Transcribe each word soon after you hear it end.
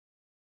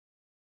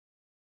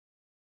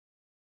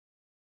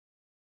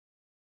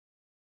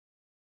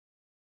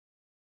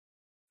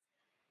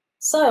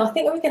So I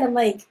think we're going to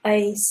make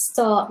a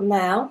start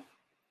now.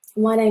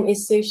 My name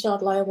is Sue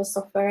Shardlow. I'm a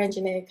software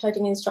engineer,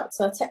 coding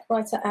instructor, tech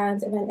writer,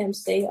 and event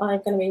MC. I'm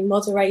going to be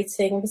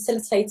moderating and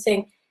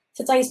facilitating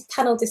today's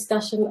panel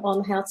discussion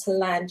on how to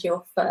land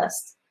your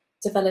first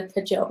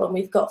developer job. And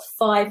we've got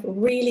 5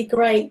 really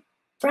great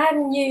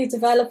brand new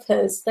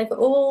developers. They've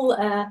all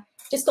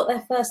just got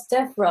their first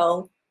dev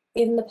role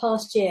in the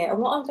past year. And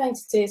what I'm going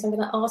to do is I'm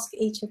going to ask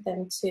each of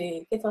them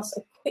to give us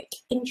a quick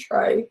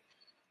intro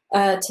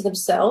to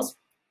themselves.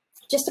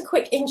 Just a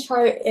quick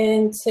intro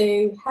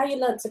into how you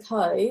learnt to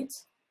code,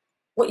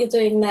 what you're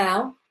doing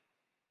now,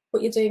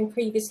 what you're doing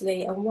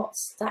previously, and what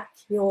stack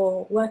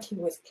you're working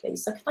with,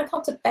 please. So can I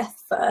come to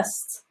Beth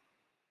first?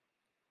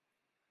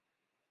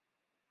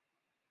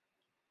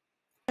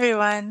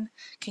 Everyone,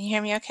 can you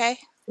hear me okay?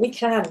 We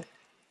can.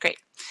 Great.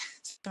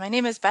 So my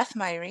name is Beth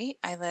Myrie.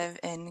 I live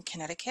in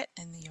Connecticut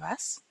in the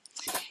US,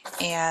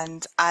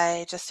 and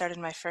I just started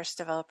my first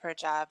developer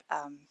job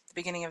the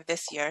beginning of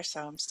this year,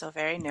 so I'm still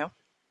very new.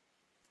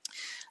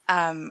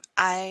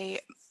 I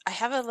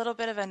have a little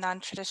bit of a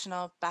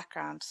non-traditional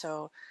background.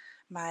 So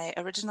my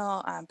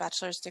original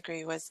bachelor's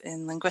degree was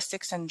in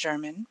linguistics and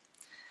German.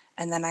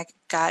 And then I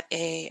got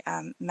a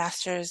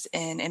master's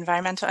in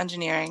environmental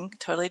engineering,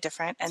 totally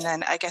different. And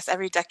then I guess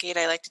every decade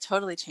I like to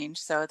totally change.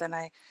 So then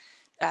I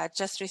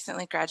just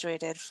recently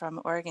graduated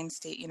from Oregon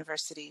State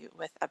University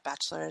with a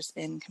bachelor's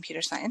in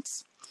computer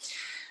science.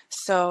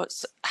 So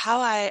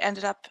how I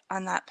ended up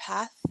on that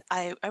path,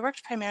 I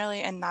worked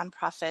primarily in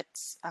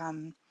nonprofits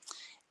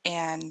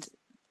and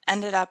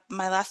ended up,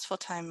 my last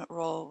full-time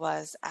role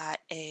was at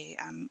a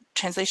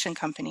translation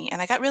company,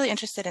 and I got really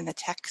interested in the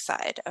tech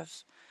side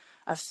of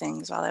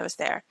things while I was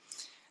there.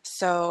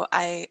 So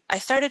I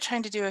started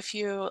trying to do a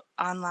few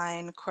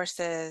online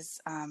courses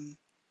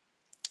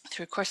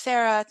through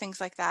Coursera,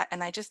 things like that,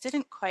 and I just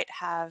didn't quite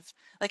have,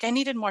 like, I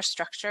needed more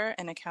structure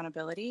and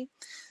accountability.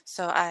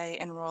 So I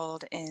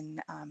enrolled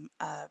in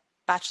a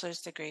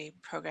bachelor's degree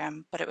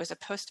program, but it was a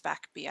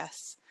post-bac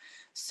BS.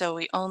 So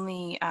we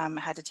only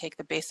had to take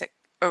the basic,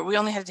 or we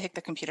only had to take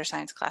the computer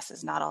science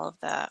classes, not all of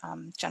the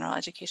general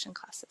education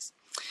classes.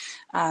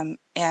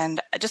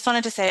 And I just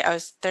wanted to say I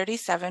was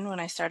 37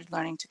 when I started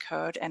learning to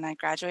code, and I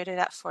graduated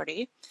at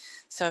 40.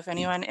 So if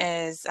anyone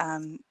is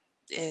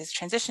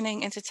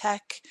transitioning into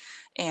tech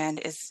and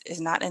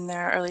is not in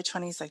their early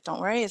 20s, like,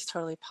 don't worry, it's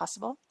totally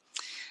possible.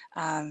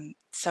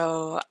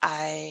 So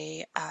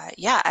I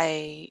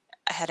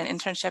had an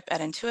internship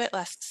at Intuit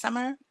last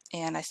summer,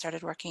 and I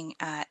started working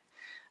at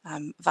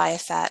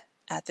Viasat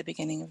at the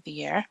beginning of the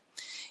year.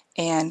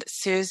 And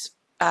Suze,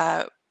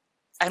 I'm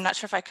not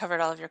sure if I covered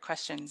all of your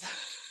questions.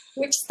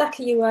 Which stack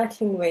are you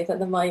working with at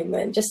the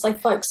moment, just so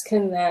folks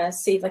can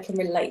see if they can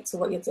relate to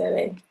what you're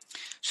doing?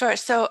 Sure.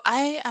 So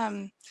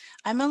I'm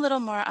a little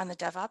more on the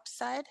DevOps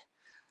side.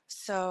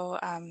 So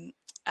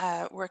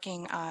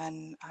working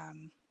on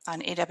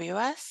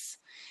AWS,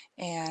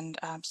 and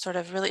sort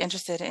of really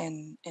interested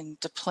in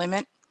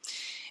deployment.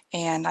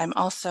 And I'm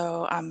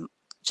also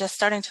just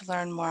starting to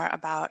learn more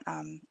about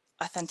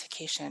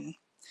authentication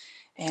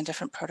and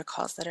different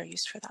protocols that are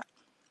used for that.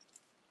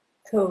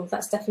 Cool,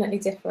 that's definitely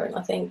different.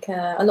 I think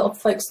a lot of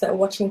folks that are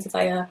watching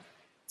today are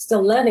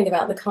still learning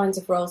about the kinds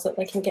of roles that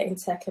they can get in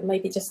tech, and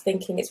maybe just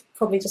thinking it's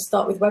probably just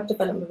start with web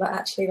development, but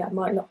actually that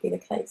might not be the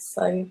case.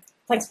 So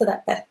thanks for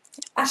that, Beth.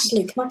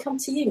 Ashley, can I come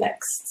to you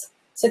next?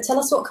 So tell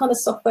us what kind of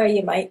software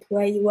you make,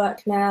 where you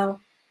work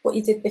now, what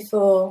you did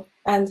before,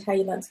 and how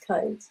you learned to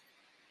code.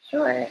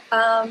 Sure.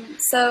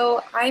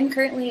 So I'm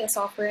currently a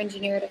software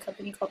engineer at a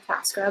company called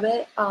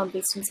TaskRabbit,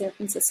 based in San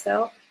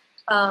Francisco.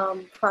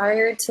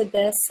 Prior to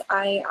this,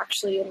 I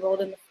actually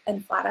enrolled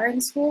in Flatiron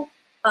School,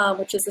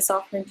 which is a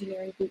software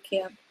engineering boot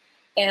camp.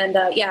 And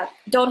yeah,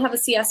 don't have a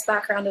CS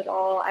background at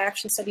all. I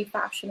actually studied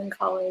fashion in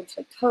college,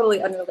 like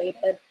totally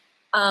unrelated,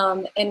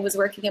 and was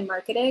working in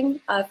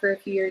marketing for a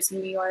few years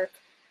in New York,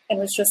 and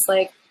was just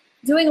like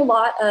doing a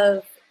lot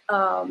of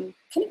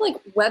kind of like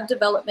web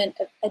development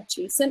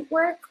adjacent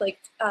work, like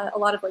a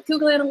lot of like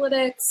Google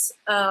Analytics,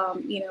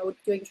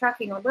 doing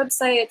tracking on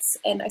websites.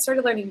 And I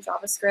started learning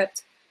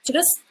JavaScript to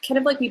just kind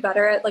of like be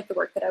better at like the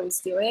work that I was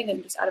doing,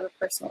 and just out of a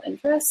personal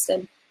interest.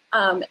 And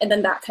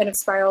then that kind of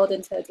spiraled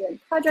into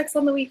doing projects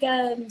on the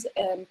weekend,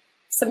 and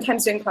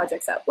sometimes doing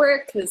projects at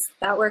work because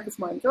that work is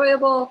more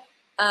enjoyable.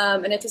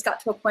 And it just got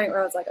to a point where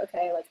I was like,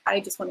 okay, like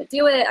I just want to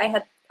do it.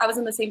 I was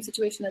in the same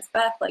situation as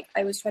Beth. Like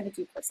I was trying to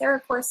do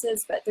Coursera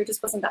courses, but there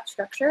just wasn't that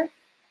structure.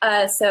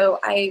 So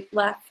I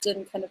left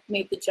and kind of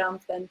made the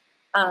jump and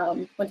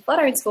went to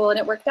Flatiron School, and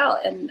it worked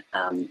out. And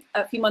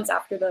a few months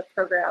after the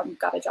program,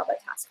 got a job at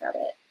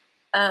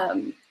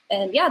TaskRabbit.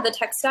 And yeah, the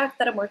tech stack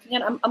that I'm working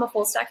in, I'm a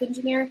full stack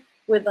engineer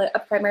with a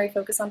primary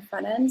focus on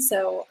front end.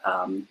 So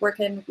work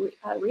in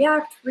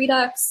React,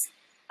 Redux,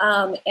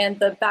 and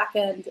the back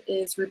end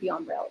is Ruby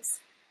on Rails.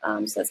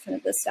 So that's kind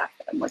of the stack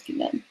that I'm working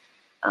in.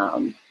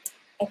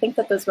 I think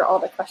that those were all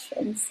the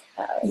questions.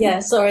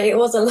 Yeah, sorry, it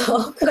was a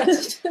lot of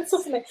questions,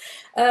 wasn't it?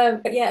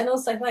 But yeah, and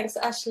also thanks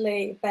to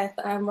Ashley, Beth,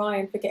 and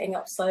Ryan for getting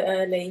up so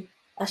early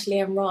Ashley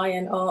and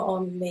Ryan are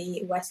on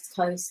the west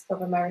coast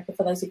of America.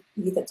 For those of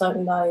you that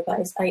don't know, that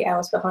is 8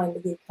 hours behind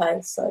the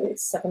UK, so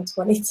it's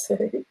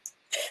 7:22.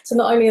 So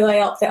not only are they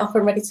up, they're up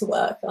and ready to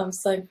work. I'm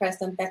so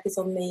impressed. And Beth is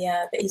on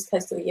the east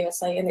coast of the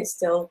USA, and it's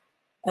still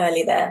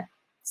early there.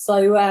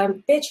 So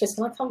Beatrice,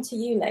 can I come to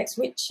you next?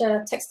 Which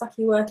tech stack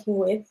are you working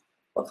with?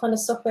 What kind of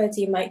software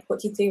do you make? What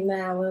do you do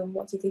now? And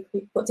what did you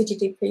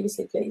do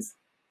previously, please?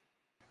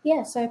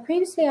 Yeah, so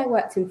previously I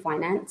worked in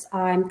finance.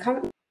 I'm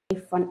currently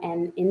a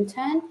front-end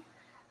intern.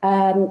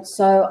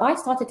 So I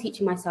started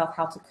teaching myself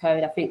how to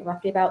code, I think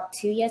roughly about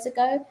 2 years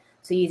ago.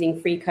 So using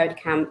free code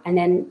camp. And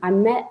then I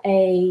met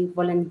a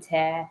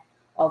volunteer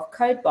of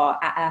codebar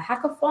at a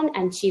hackathon,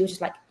 and she was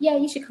just like, yeah,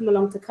 you should come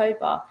along to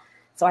codebar.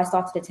 So I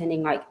started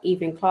attending like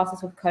evening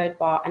classes with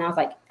codebar, and I was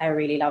like, I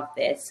really love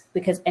this,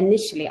 because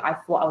initially I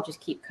thought I would just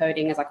keep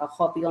coding as like a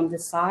hobby on the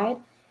side.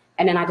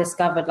 And then I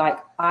discovered like,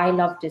 I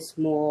love this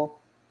more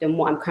than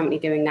what I'm currently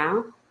doing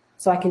now.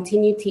 So I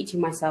continued teaching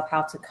myself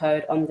how to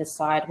code on the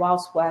side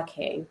whilst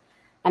working.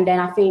 And then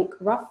I think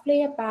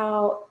roughly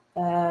about,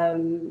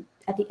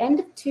 at the end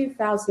of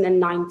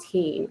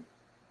 2019,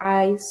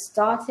 I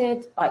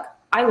started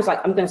I was like,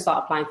 I'm going to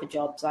start applying for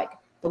jobs. Like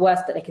the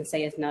worst that they can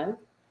say is no.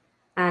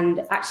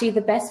 And actually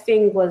the best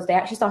thing was they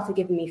actually started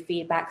giving me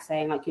feedback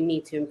saying like, you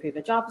need to improve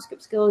your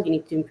JavaScript skills, you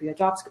need to improve your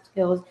JavaScript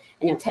skills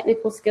and your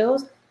technical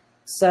skills.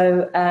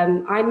 So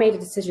I made a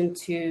decision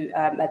to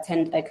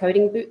attend a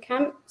coding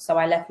bootcamp. So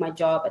I left my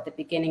job at the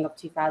beginning of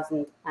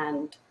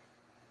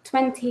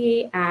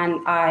 2020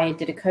 and I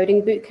did a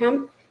coding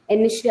bootcamp.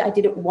 Initially, I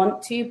didn't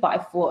want to, but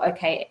I thought,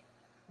 okay,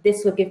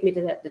 this will give me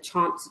the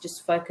chance to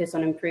just focus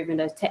on improving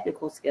those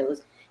technical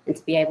skills and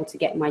to be able to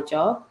get my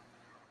job.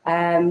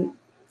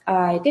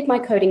 I did my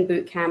coding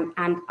bootcamp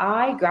and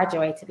I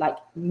graduated like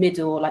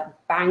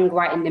bang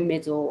right in the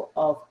middle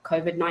of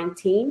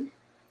COVID-19.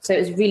 So it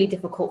was really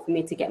difficult for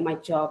me to get my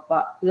job.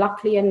 But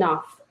luckily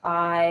enough,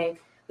 I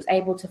was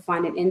able to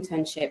find an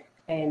internship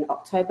in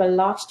October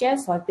last year.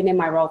 So I've been in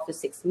my role for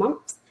 6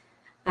 months.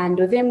 And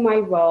within my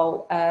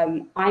role,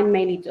 I'm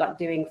mainly like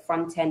doing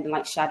front end and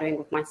like shadowing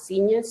with my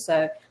seniors.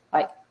 So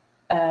like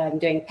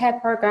doing pair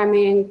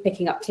programming,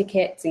 picking up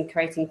tickets and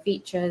creating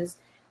features.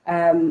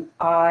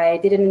 I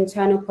did an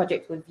internal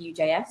project with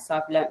Vue.js, so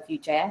I've learned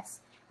Vue.js.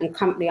 And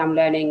currently I'm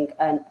learning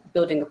and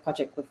building a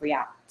project with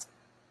React.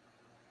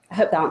 I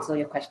hope that answers all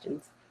your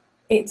questions.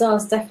 It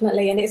does,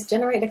 definitely. And it's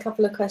generated a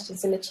couple of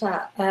questions in the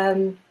chat.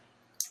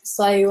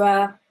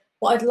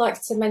 What I'd like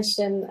to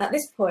mention at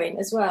this point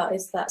as well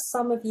is that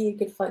some of you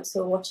good folks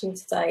who are watching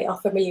today are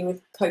familiar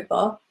with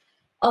codebar.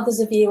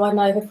 Others of you I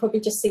know have probably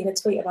just seen a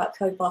tweet about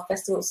Codebar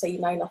Festival, so you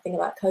know nothing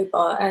about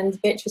codebar.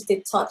 And Beatrice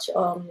did touch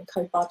on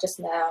codebar just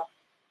now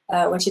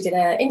when she did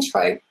her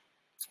intro.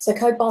 So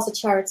codebar's a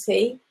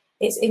charity,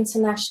 it's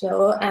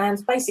international,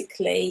 and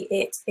basically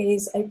it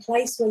is a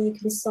place where you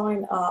can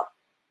sign up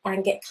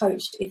and get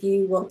coached if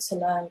you want to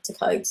learn to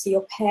code. So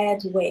you're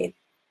paired with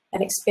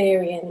an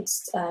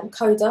experienced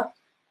coder,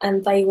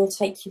 and they will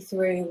take you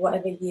through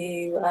whatever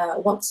you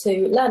want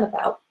to learn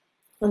about,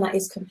 and that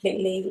is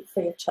completely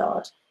free of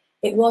charge.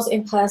 It was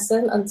in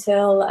person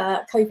until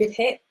COVID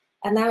hit,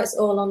 and now it's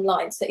all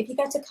online. So if you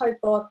go to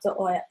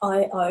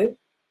codebar.io,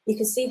 you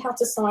can see how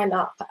to sign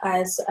up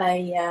as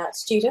a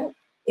student.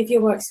 If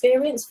you're more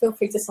experienced, feel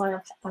free to sign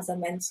up as a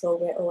mentor.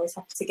 We're always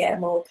happy to get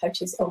more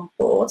coaches on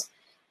board.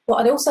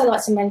 What I'd also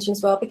like to mention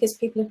as well, because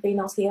people have been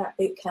asking about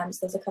boot camps,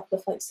 there's a couple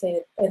of folks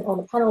here on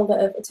the panel that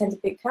have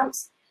attended boot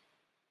camps.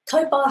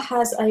 Codebar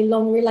has a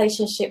long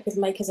relationship with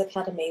Makers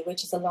Academy,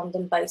 which is a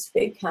London-based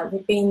bootcamp.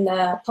 We've been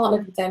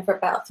partnered with them for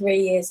about 3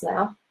 years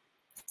now.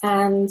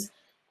 And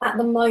at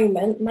the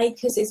moment,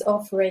 Makers is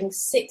offering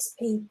 6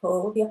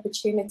 people the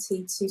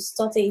opportunity to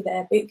study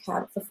their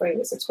bootcamp for free.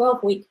 It's a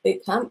 12-week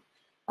bootcamp,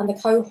 and the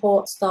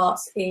cohort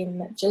starts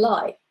in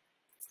July.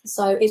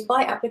 So it's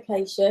by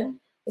application.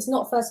 It's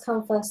not first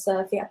come, first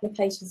serve. The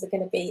applications are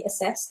going to be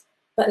assessed,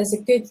 but there's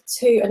a good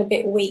 2 and a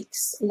bit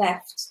weeks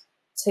left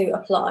to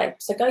apply.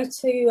 So go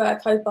to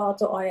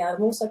codebar.io.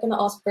 I'm also going to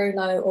ask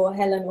Bruno or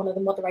Helen, one of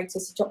the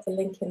moderators, to drop the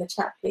link in the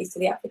chat, please, to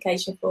the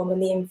application form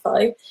and the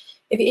info.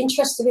 If you're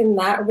interested in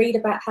that, read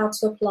about how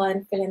to apply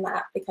and fill in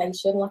that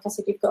application. Like I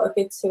said, you've got a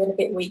good 2 and a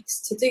bit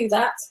weeks to do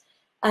that.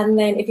 And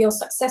then if you're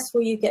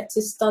successful, you get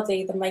to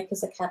study the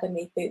Makers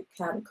Academy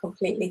bootcamp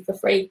completely for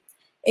free.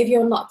 If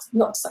you're not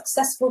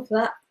successful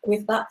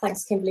with that,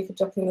 thanks Kimberly for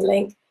dropping the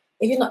link.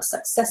 If you're not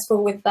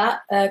successful with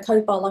that,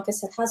 Codebar, like I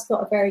said, has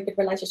got a very good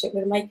relationship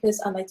with Makers,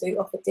 and they do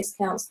offer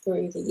discounts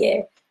through the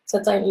year.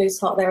 So don't lose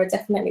heart. There are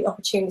definitely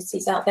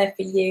opportunities out there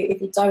for you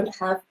if you don't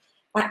have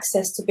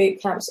access to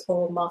boot camps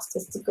or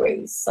master's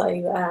degrees.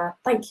 So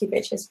thank you,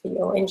 Beatrice, for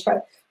your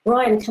intro.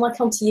 Ryan, can I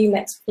come to you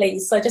next,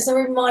 please? So just a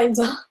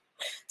reminder,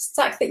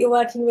 stack that you're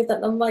working with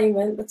at the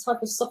moment, the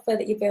type of software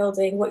that you're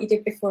building, what you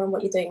did before and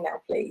what you're doing now,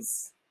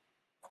 please.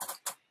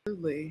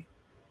 Absolutely.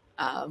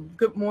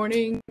 Good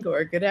morning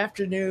or good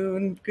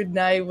afternoon, good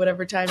night,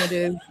 whatever time it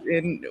is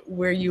and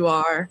where you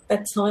are.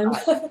 Bedtime.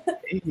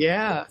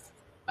 Yeah.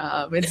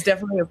 It's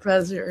definitely a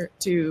pleasure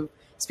to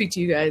speak to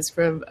you guys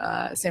from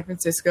San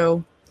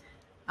Francisco.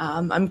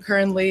 I'm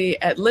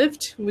currently at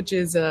Lyft, which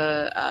is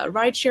a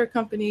rideshare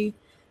company.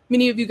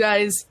 Many of you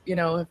guys,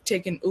 have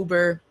taken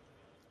Uber.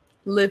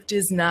 Lyft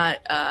is not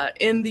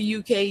in the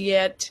UK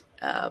yet,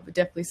 but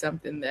definitely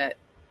something that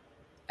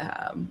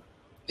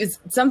is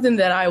something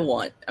that I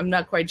want. I'm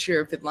not quite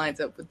sure if it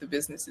lines up with the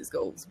business's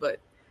goals, but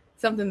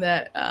something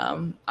that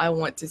I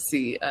want to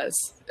see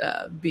us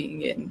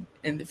being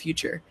in the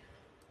future.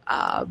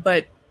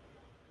 But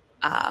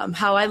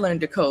how I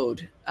learned to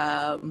code.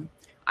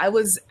 I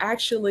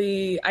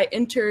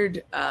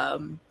entered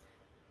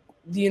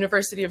the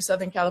University of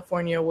Southern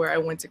California, where I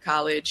went to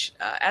college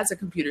as a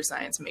computer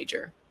science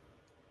major.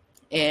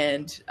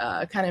 And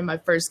kind of in my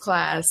first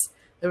class,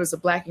 there was a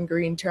black and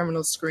green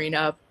terminal screen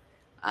up,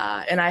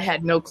 and I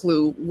had no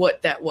clue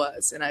what that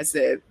was. And I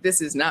said,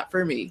 this is not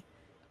for me.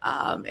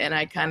 And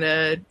I kind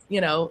of,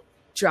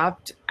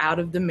 dropped out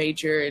of the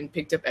major and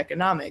picked up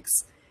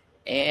economics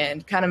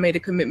and kind of made a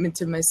commitment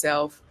to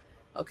myself.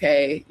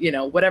 Okay,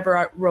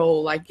 whatever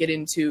role I get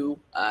into,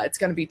 it's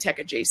going to be tech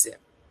adjacent.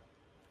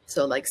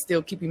 So like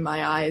still keeping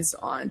my eyes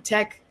on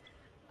tech.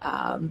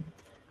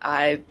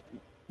 I,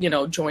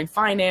 joined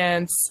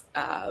finance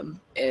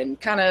and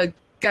kind of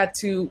got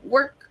to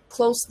work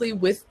closely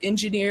with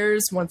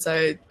engineers once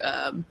I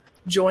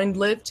joined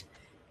Lyft.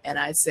 And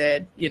I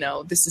said,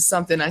 this is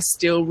something I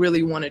still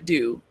really want to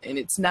do. And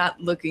it's not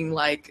looking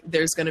like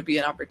there's going to be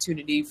an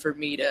opportunity for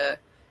me to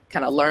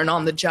kind of learn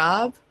on the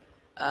job.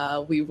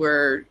 We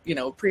were,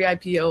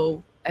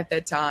 pre-IPO at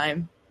that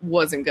time,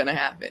 wasn't going to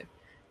happen.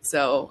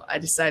 So I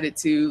decided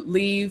to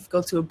leave,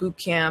 go to a boot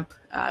camp.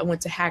 I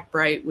went to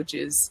Hackbright, which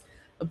is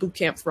a boot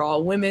camp for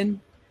all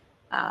women.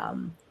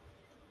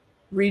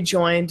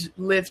 Rejoined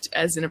Lyft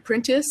as an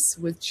apprentice,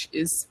 which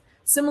is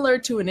similar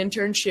to an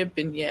internship,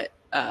 and yet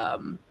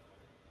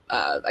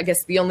I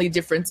guess the only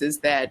difference is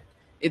that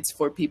it's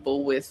for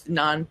people with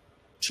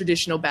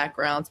non-traditional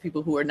backgrounds,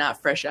 people who are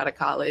not fresh out of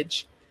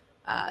college.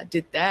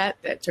 Did that.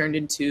 That turned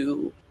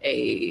into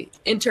a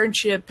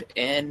internship,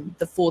 and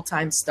the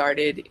full-time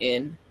started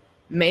in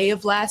May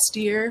of last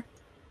year.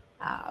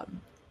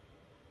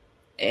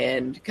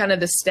 And kind of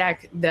the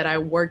stack that I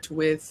worked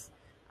with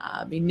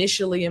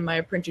initially in my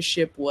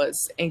apprenticeship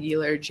was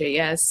Angular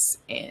JS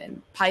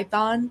and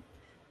Python.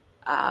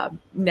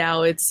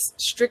 Now it's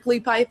strictly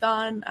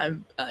Python.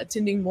 I'm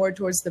tending more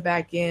towards the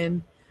back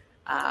end,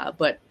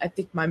 but I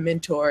think my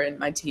mentor and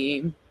my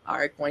team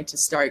are going to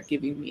start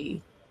giving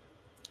me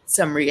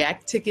some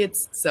React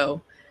tickets.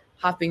 So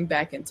hopping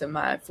back into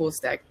my full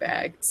stack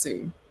bag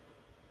soon.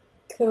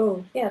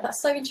 Cool. Yeah,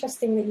 that's so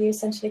interesting that you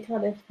essentially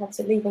kind of had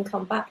to leave and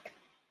come back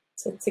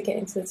to get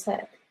into the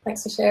tech.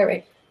 Thanks for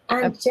sharing.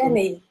 And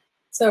absolutely. Jenny,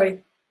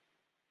 sorry,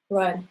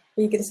 Ryan,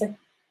 what are you going to say?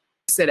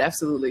 Said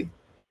absolutely.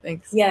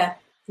 Thanks. Yeah,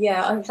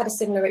 I had a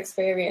similar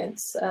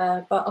experience,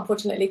 but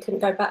unfortunately couldn't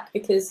go back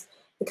because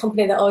the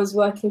company that I was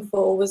working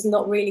for was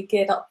not really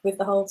geared up with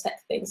the whole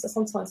tech thing. So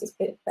sometimes it's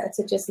a bit better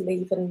to just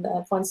leave and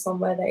find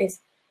somewhere that is.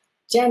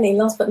 Jenny,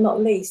 last but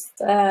not least,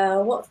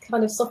 what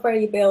kind of software are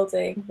you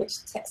building?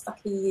 Which tech stack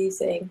are you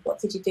using? What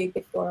did you do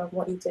before and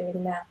what are you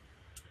doing now?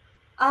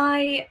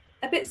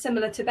 A bit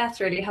similar to Beth,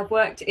 really, have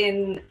worked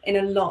in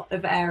a lot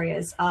of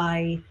areas.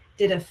 I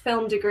did a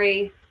film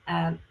degree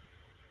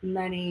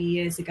many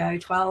years ago,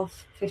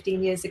 12,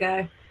 15 years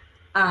ago,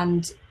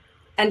 and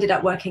ended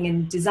up working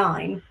in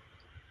design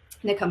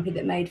in a company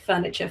that made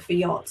furniture for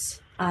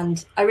yachts.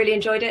 And I really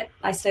enjoyed it.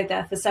 I stayed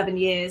there for 7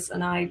 years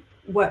and I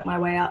worked my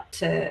way up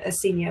to a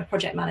senior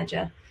project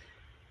manager.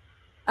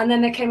 And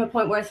then there came a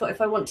point where I thought, if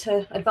I want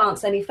to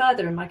advance any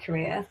further in my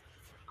career,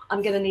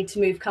 I'm going to need to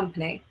move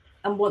company.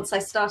 And once I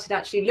started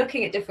actually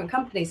looking at different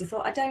companies, I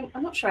thought,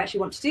 I'm not sure I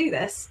actually want to do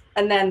this.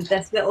 And then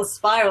this little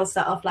spiral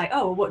set off like,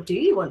 oh, well, what do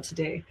you want to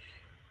do?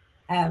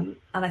 And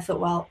I thought,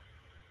 well,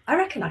 I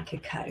reckon I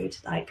could code.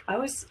 Like I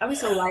was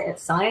all right at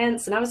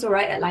science and I was all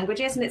right at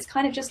languages, and it's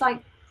kind of just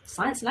like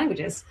science and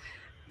languages.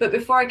 But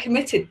before I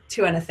committed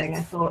to anything,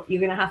 I thought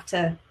you're going to have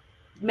to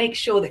make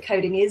sure that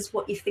coding is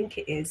what you think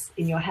it is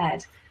in your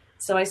head.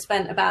 So I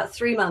spent about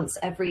 3 months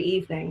every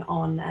evening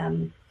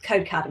on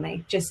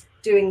Codecademy, just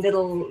doing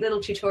little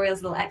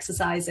tutorials, little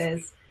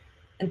exercises,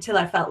 until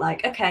I felt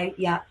like, okay,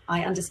 yeah,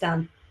 I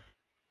understand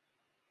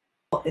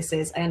what this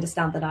is. I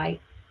understand that I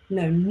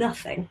know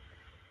nothing.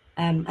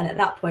 And at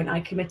that point, I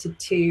committed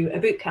to a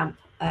boot camp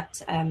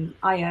at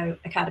IO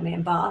Academy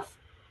in Bath,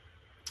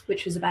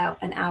 which was about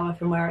an hour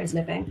from where I was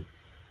living.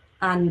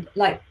 And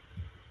like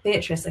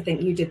Beatrice, I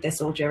think you did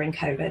this all during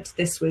COVID.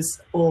 This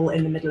was all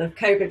in the middle of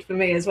COVID for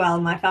me as well.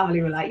 My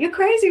family were like, you're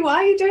crazy. Why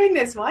are you doing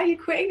this? Why are you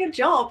quitting a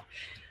job?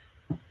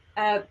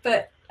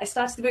 But I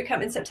started the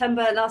bootcamp in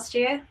September last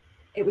year.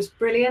 It was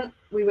brilliant.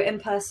 We were in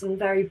person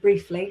very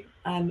briefly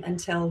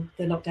until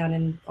the lockdown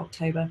in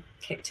October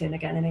kicked in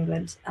again in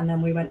England. And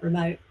then we went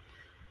remote.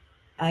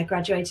 I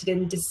graduated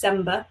in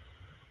December,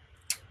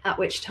 at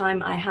which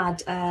time I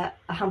had a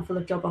handful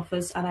of job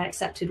offers, and I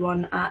accepted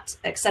one at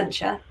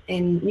Accenture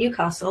in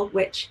Newcastle,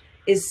 which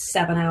is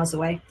 7 hours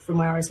away from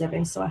where I was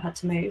living, so I had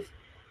to move.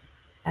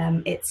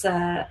 It's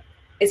a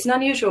it's an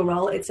unusual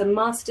role. It's a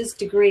master's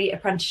degree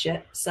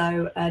apprenticeship.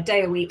 So a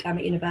day a week I'm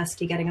at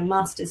university getting a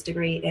master's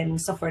degree in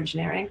software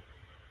engineering,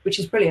 which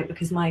is brilliant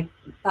because my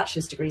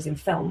bachelor's degree is in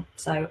film.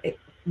 So it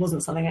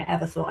wasn't something I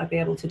ever thought I'd be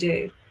able to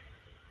do.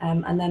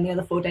 And then the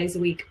other 4 days a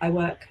week I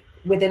work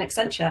within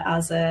Accenture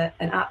as an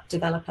app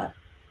developer.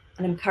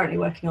 And I'm currently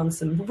working on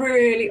some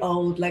really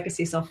old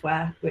legacy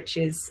software, which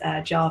is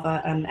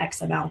Java and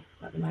XML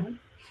at the moment.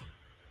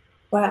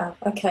 Wow,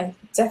 okay,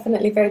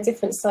 definitely very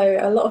different. So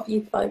a lot of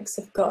you folks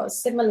have got a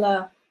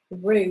similar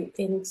route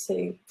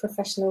into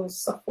professional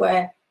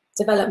software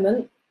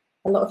development.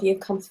 A lot of you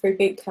have come through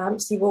boot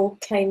camps. You all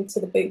came to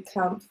the boot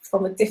camp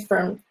from a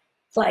different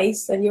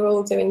place and you're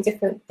all doing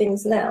different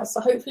things now.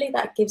 So hopefully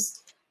that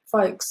gives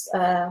folks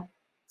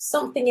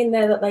something in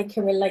there that they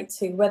can relate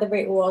to, whether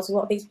it was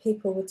what these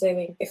people were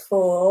doing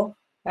before,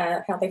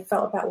 how they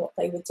felt about what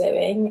they were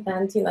doing.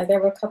 And, you know, there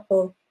were a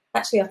couple.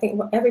 Actually, I think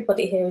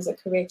everybody here is a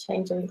career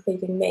changer,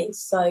 including me.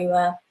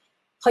 So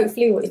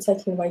hopefully what you're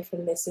taking away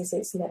from this is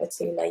it's never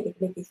too late.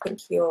 Even if you think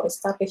you're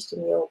established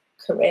in your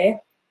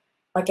career,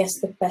 I guess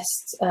the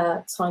best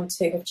time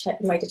to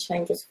have made a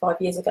change was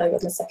 5 years ago, and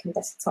the second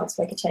best time to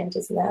make a change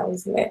is now,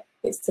 isn't it?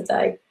 It's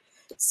today.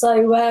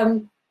 So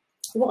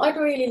what I'd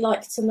really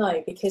like to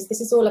know, because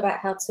this is all about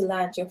how to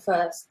land your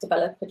first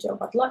developer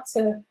job, I'd like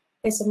to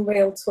hear some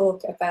real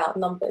talk about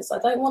numbers. I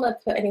don't want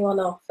to put anyone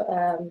off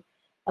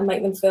and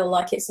make them feel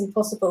like it's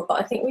impossible, but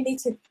I think we need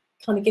to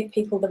kind of give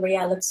people the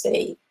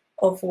reality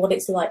of what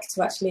it's like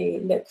to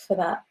actually look for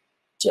that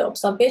job.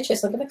 So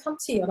Beatrice, I'm going to come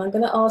to you and I'm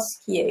going to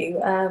ask you,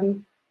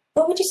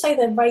 what would you say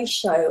the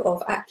ratio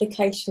of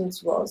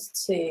applications was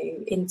to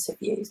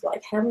interviews?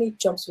 Like how many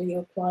jobs were you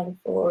applying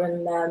for,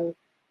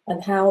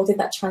 and how did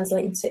that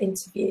translate into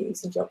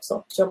interviews and job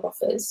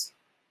offers?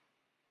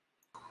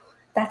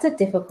 That's a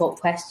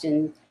difficult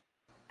question.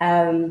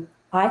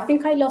 I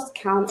think I lost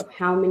count of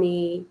how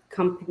many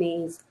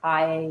companies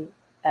I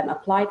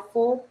applied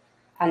for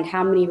and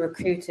how many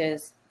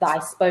recruiters that I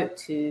spoke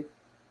to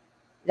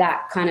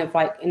that kind of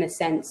like, in a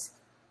sense,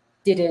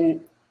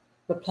 didn't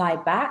reply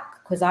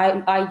back, because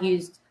I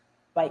used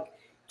like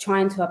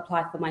trying to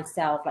apply for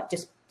myself, like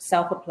just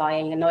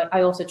self-applying. And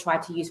I also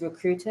tried to use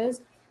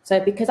recruiters. So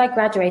because I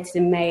graduated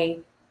in May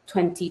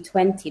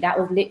 2020, that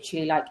was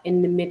literally like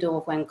in the middle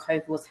of when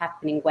COVID was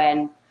happening,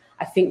 when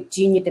I think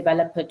junior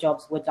developer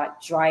jobs were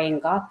like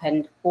drying up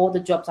and all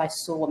the jobs I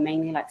saw were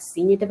mainly like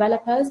senior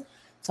developers.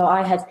 So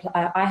I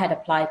had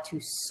applied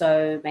to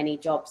so many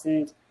jobs,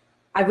 and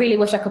I really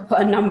wish I could put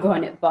a number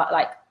on it, but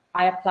like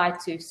I applied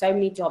to so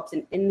many jobs,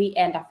 and in the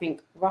end, I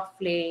think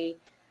roughly,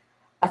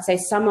 I'd say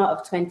summer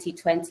of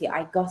 2020,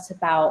 I got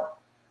about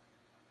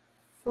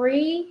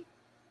 3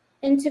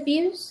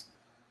 interviews.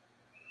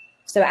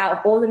 So out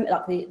of all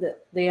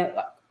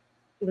the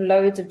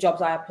loads of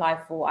jobs I applied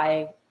for,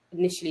 I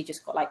initially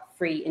just got like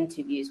 3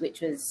 interviews, which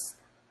was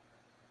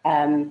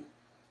I'm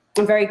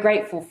very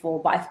grateful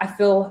for. But I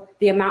feel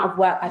the amount of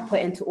work I put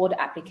into all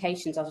the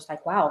applications, I was just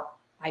like, wow,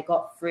 I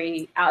got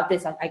 3 out of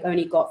this. I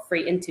only got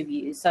 3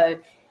 interviews. So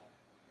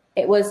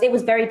it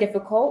was very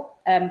difficult,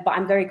 but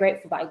I'm very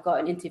grateful that I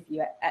got an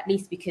interview, at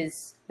least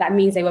because that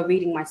means they were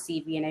reading my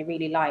CV and they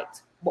really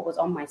liked what was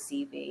on my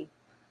CV.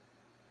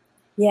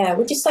 Yeah,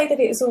 would you say that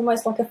it was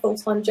almost like a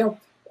full-time job,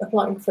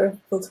 applying for a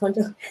full-time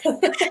job?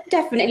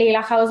 Definitely.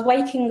 Like I was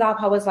waking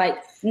up, I was like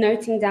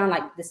noting down,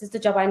 like, this is the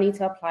job I need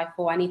to apply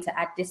for. I need to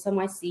add this on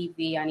my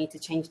CV. I need to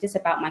change this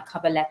about my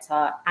cover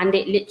letter. And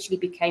it literally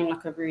became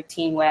like a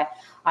routine where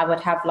I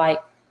would have like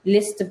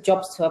list of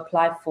jobs to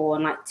apply for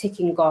and like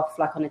ticking off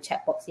like on a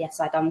checkbox, yes,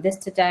 I done this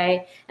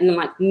today. And then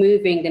like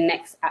moving the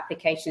next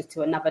applications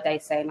to another day,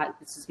 saying like,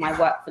 this is my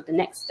work for the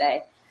next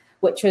day,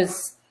 which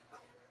was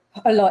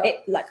a lot.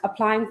 Like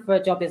applying for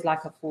a job is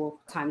like a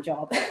full-time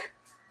job.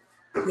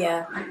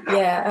 Yeah,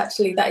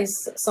 actually that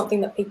is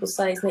something that people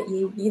say, isn't it?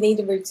 You need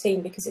a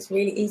routine, because it's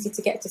really easy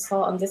to get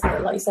disheartened, isn't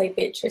it? Like you say,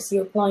 Beatrice,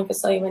 you're applying for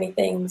so many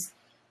things,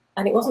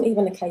 and it wasn't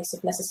even a case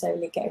of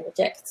necessarily getting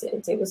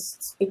rejected. It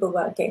was people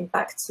weren't getting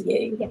back to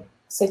you. Yeah.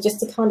 So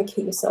just to kind of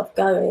keep yourself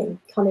going,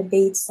 kind of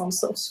need some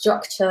sort of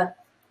structure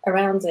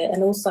around it,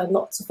 and also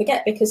not to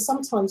forget, because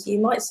sometimes you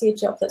might see a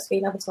job that's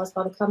been advertised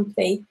by the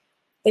company,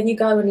 then you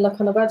go and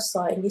look on a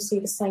website and you see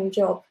the same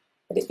job,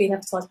 but it's been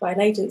advertised by an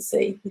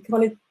agency. You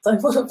kind of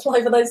don't want to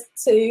apply for those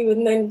 2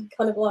 and then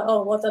kind of like,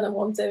 oh, well, I don't know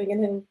what I'm doing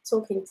and who I'm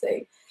talking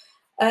to.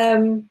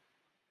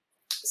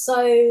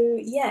 So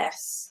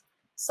yes.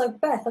 So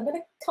Beth, I'm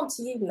going to come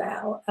to you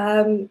now.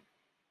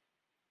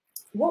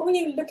 What were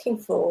you looking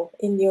for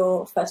in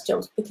your first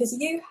jobs? Because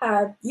you've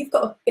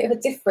got a bit of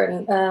a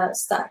different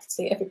stack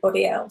to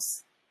everybody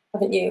else,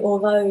 haven't you?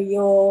 Although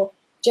your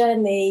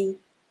journey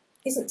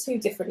isn't too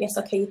different. Yes,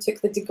 okay, you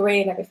took the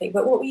degree and everything,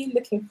 but what were you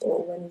looking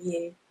for when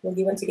you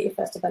went to get your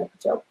first developer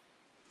job?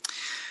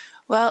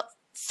 Well,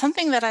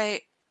 something that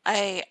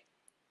I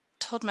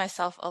told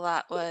myself a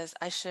lot was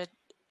I should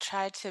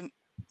try to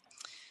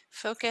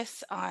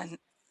focus on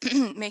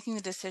making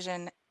the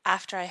decision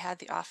after I had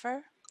the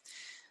offer.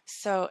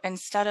 So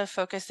instead of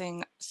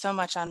focusing so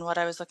much on what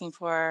I was looking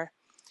for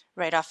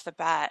right off the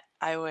bat,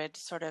 I would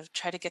sort of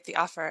try to get the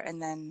offer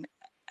and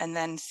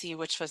then see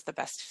which was the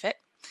best fit.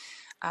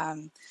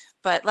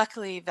 But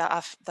luckily, the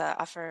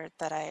offer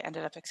that I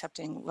ended up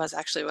accepting was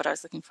actually what I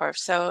was looking for.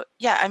 So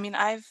yeah, I mean,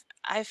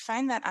 I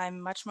find that I'm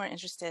much more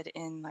interested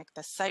in like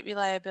the site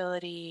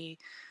reliability,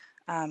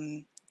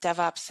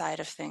 DevOps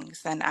side of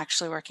things than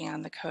actually working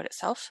on the code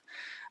itself.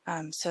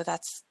 So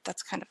that's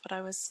kind of what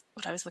I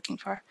was looking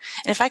for.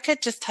 And if I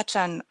could just touch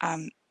on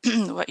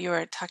what you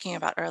were talking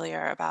about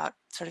earlier about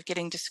sort of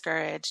getting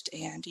discouraged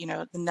and, you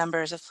know, the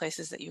numbers of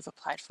places that you've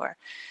applied for.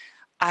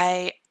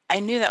 I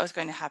knew that was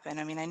going to happen.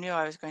 I mean, I knew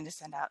I was going to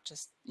send out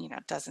just, you know,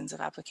 dozens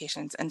of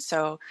applications. And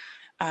so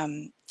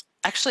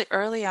actually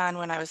early on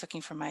when I was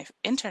looking for my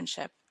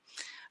internship,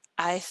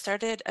 I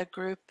started a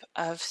group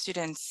of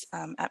students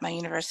at my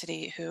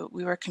university who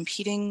we were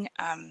competing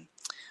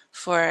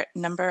for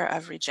number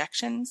of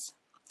rejections.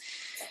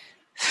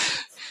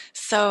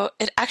 So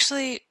it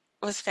actually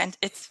was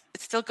it's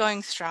still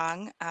going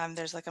strong.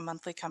 There's like a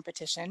monthly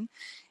competition,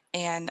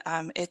 and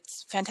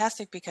it's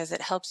fantastic because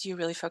it helps you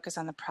really focus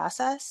on the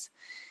process,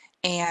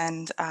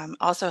 and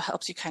also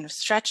helps you kind of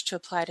stretch to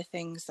apply to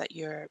things that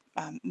you're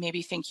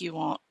maybe think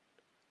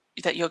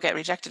that you'll get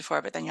rejected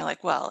for, but then you're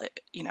like, well,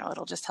 you know,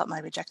 it'll just help my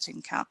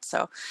rejection count.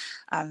 So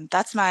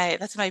that's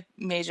my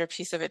major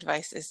piece of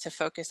advice, is to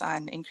focus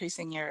on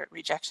increasing your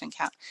rejection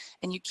count.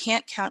 And you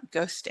can't count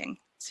ghosting.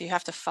 So you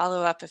have to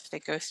follow up if they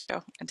ghost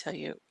you until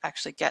you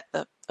actually get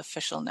the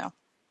official no.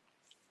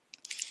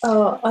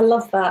 Oh, I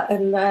love that.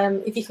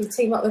 And if you can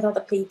team up with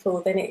other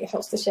people, then it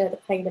helps to share the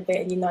pain a bit,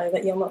 and you know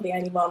that you're not the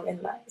only one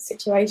in that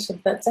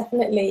situation. But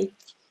definitely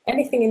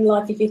anything in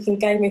life, if you can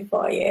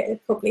gamify it,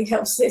 it probably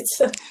helps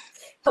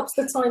helps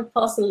the time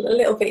pass a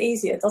little bit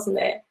easier, doesn't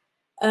it?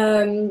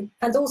 And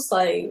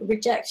also,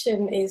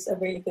 rejection is a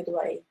really good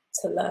way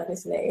to learn,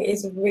 isn't it? It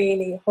is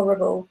really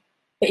horrible.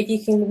 But if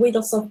you can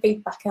wheedle some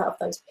feedback out of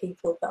those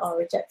people that are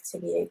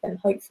rejecting you, then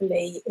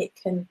hopefully it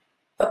can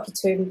help you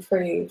to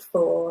improve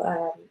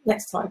for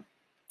next time.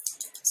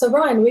 So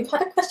Ryan, we've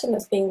had a question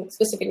that's been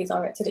specifically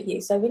directed at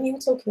you. So when you were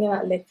talking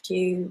about Lyft,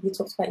 you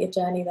talked about your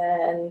journey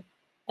there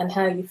and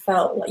how you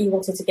felt like you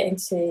wanted to get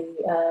into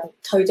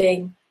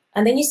coding.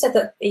 And then you said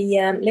that the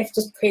Lyft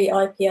was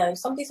pre-IPO.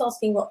 Somebody's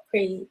asking what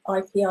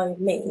pre-IPO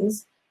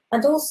means.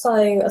 And also,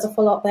 as a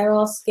follow-up, they're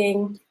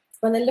asking,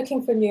 when they're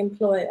looking for a new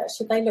employer,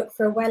 should they look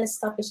for a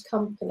well-established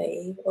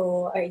company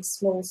or a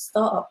small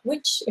startup?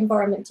 Which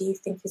environment do you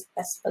think is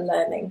best for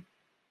learning?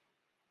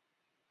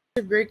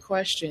 Those are great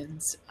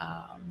questions.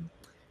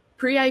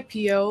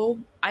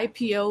 Pre-IPO,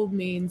 IPO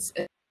means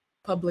a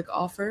public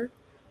offer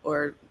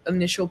or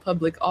initial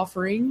public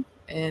offering.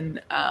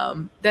 And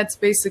that's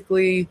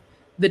basically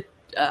the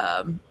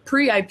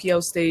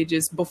pre-IPO stage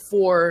is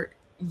before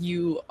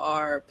you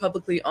are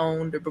publicly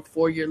owned or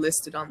before you're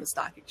listed on the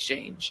stock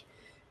exchange.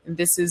 And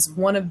this is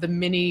one of the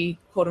many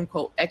quote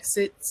unquote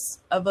exits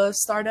of a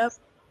startup.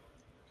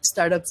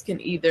 Startups can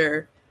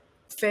either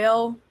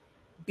fail,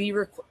 be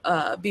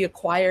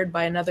acquired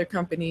by another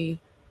company,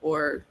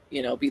 or,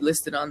 you know, be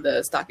listed on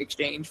the stock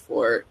exchange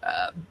for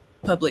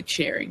public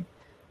sharing.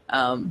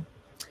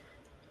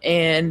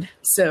 And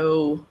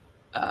so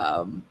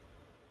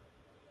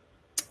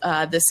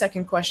the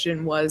second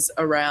question was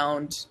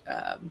around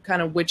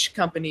kind of which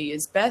company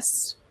is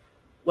best,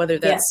 whether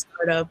that's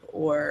startup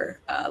or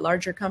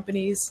larger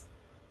companies.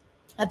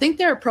 I think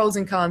there are pros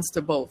and cons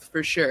to both,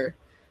 for sure.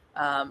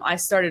 I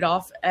started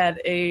off at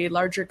a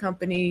larger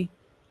company,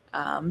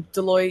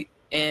 Deloitte,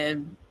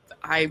 and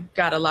I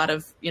got a lot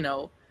of, you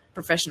know,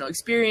 professional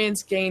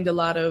experience, gained a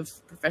lot of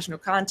professional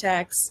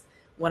contacts.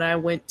 When I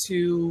went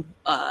to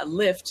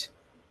Lyft,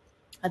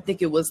 I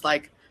think it was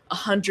like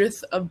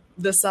 100th of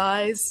the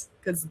size,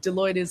 because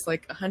Deloitte is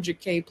like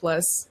 100K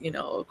plus, you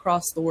know,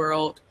 across the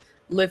world.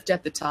 Lyft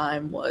at the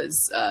time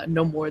was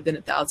no more than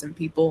 1,000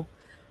 people.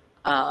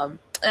 And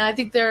I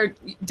think there are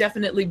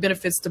definitely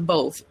benefits to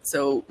both.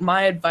 So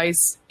my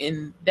advice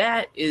in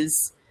that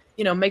is,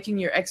 you know, making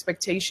your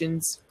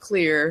expectations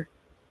clear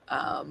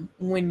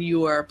when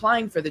you are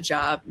applying for the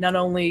job. Not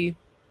only,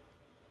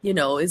 you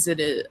know, is it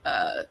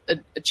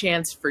a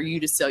chance for you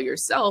to sell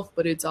yourself,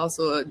 but it's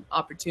also an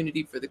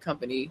opportunity for the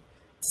company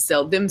to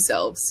sell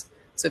themselves.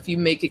 So if you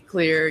make it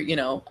clear, you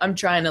know, I'm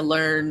trying to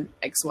learn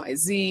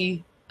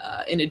XYZ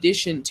in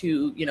addition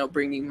to, you know,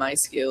 bringing my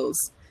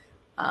skills,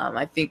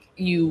 I think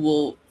you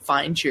will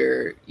find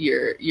your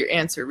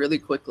answer really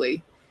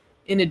quickly.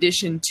 In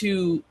addition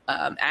to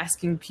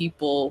asking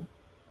people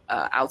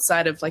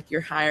outside of like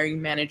your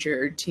hiring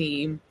manager or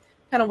team,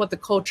 kind of what the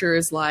culture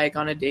is like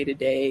on a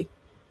day-to-day,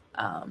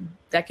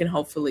 that can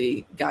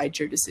hopefully guide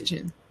your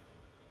decision.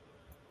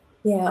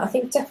 Yeah, I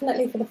think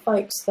definitely for the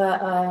folks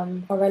that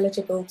are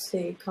eligible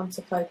to come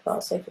to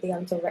codebar, so for the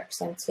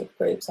underrepresented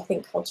groups, I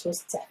think culture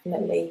is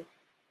definitely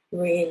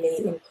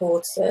really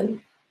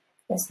important.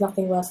 There's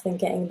nothing worse than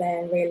getting there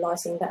and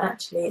realising that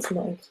actually it's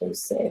not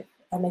inclusive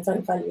and they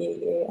don't value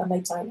you and they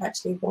don't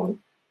actually want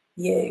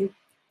you.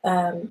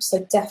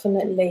 So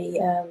definitely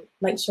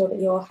make sure that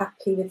you're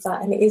happy with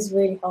that. And it is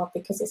really hard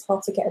because it's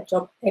hard to get a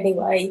job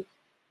anyway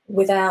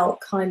without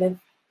kind of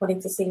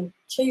wanting to seem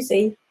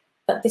choosy,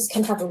 but this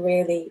can have a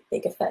really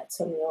big effect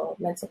on your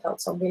mental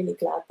health. So I'm really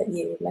glad that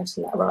you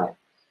mentioned that, right.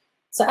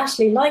 So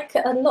Ashley, like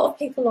a lot of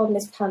people on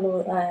this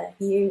panel,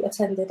 you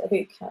attended a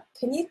boot camp.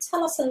 Can you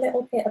tell us a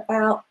little bit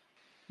about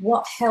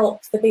what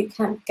help the boot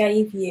camp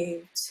gave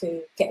you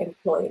to get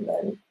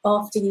employment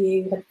after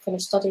you had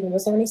finished studying?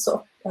 Was there any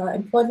sort of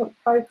employment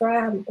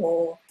program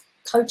or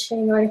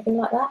coaching or anything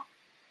like that?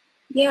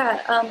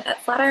 Yeah,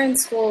 at Flatiron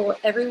School,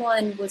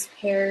 everyone was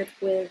paired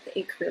with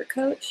a career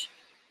coach,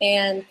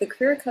 and the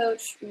career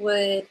coach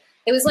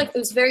it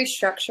was very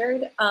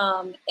structured,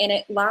 and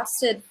it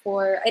lasted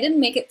I didn't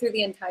make it through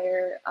the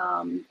entire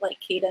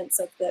cadence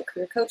of the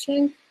career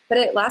coaching, but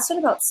it lasted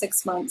about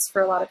 6 months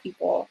for a lot of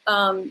people.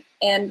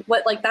 And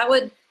what that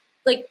would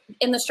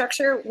in the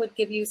structure would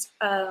give you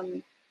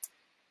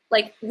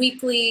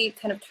weekly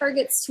kind of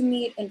targets to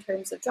meet in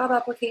terms of job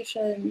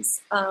applications.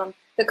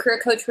 The career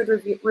coach would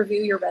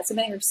review your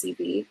resume or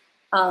CV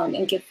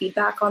and give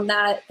feedback on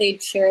that.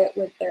 They'd share it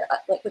with their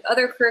with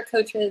other career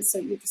coaches, so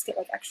you just get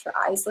extra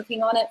eyes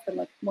looking on it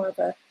from more of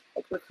a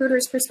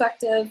recruiter's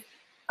perspective.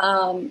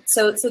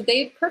 So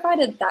they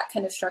provided that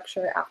kind of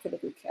structure after the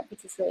boot camp,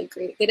 which was really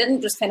great. They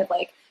didn't just kind of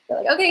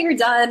they're okay, you're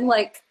done,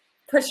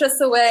 push us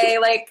away,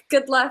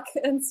 good luck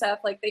and stuff.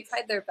 They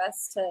tried their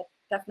best to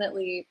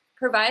definitely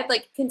provide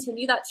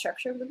continue that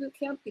structure of the boot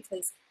camp,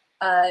 because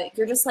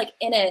you're just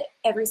in it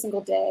every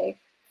single day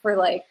for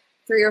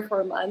 3 or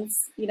 4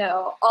 months,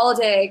 all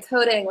day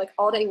coding,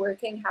 all day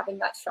working, having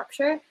that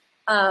structure.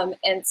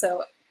 And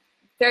so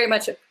very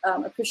much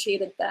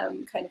appreciated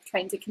them kind of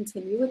trying to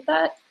continue with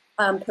that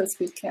post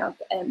boot camp.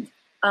 And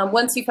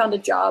once you found a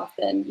job,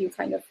 then you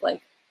kind of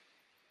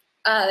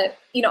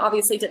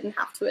obviously didn't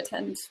have to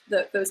attend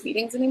those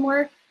meetings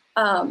anymore.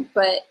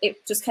 But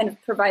it just kind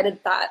of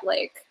provided that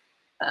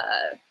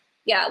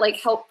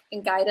help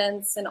and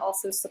guidance, and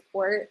also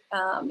support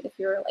if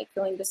you're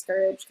feeling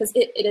discouraged, because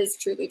it is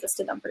truly just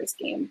a numbers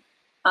game.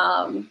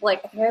 I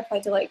think I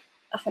applied to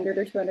 100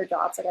 or 200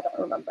 jobs, I don't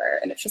remember,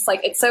 and it's just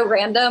it's so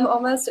random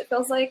almost, it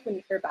feels like, when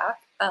you hear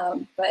back.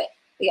 But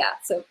yeah,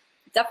 so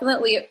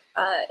definitely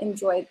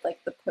enjoyed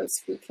the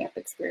post boot camp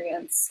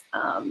experience,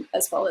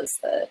 as well as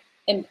the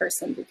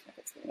in-person boot camp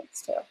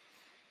experience too.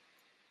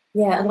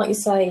 Yeah, and like you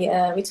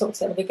say, we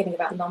talked at the beginning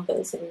about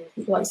numbers, and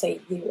like you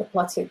say, you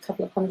apply to a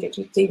couple of hundred,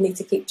 you do need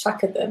to keep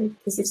track of them,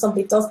 because if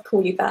somebody does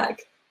call you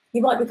back,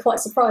 you might be quite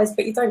surprised,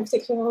 but you don't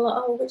particularly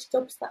want oh, which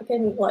job's that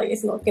again?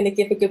 It's not going to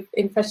give a good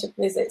impression,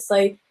 is it? So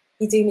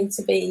you do need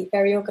to be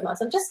very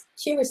organised. I'm just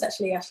curious,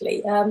 actually,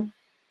 Ashley,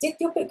 did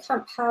your boot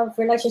camp have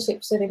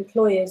relationships with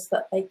employers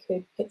that they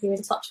could put you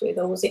in touch with,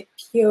 or was it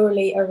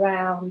purely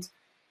around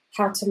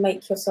how to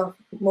make yourself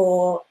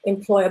more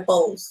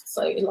employable?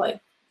 So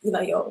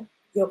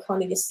your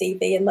kind of your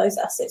CV and those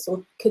assets,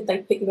 or could they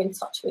put you in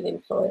touch with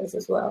employers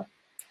as well?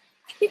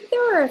 I think there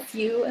were a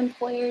few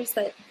employers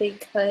that they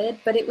could,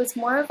 but it was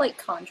more of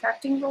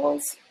contracting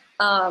roles.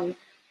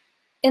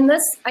 In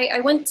this,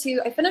 I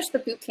finished the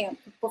boot camp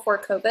before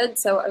COVID,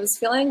 so I was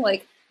feeling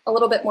a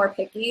little bit more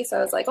picky. So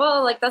I was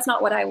well, that's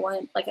not what I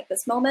want at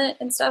this moment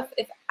and stuff.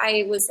 If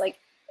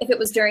it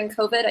was during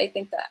COVID, I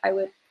think that I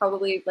would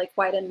probably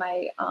widen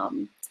my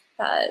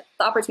the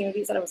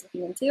opportunities that I was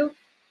looking into.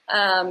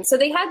 So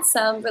they had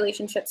some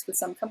relationships with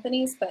some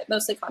companies, but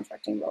mostly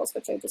contracting roles,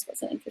 which I just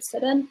wasn't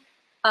interested in.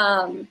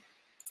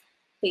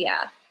 But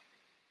yeah,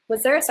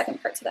 was there a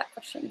second part to that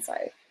question?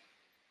 Sorry.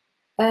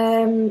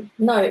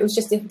 No, it was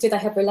just, do they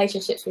have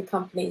relationships with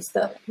companies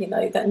that,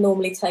 that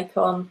normally take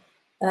on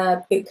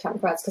boot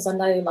camp grads? Because I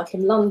know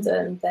in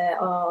London,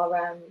 there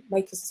are,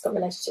 Makers has got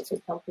relationships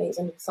with companies,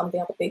 and some of the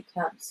other boot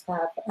camps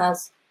have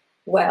as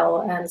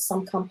well. And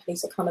some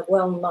companies are kind of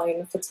well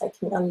known for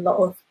taking a lot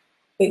of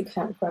boot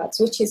camp grads,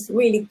 which is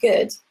really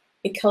good,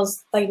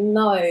 because they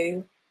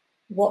know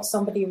what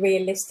somebody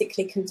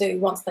realistically can do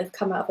once they've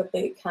come out of a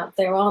boot camp.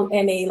 There aren't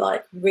any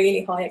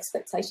really high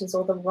expectations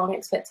or the wrong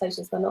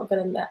expectations. They're not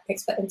going to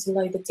expect them to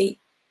know the deep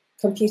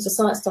computer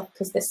science stuff,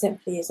 because there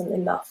simply isn't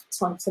enough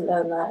time to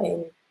learn that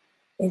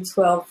in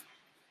 12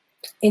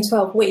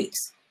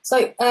 weeks.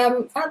 So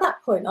at that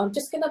point, I'm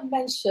just going to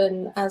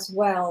mention as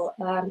well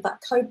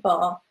that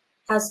codebar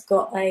has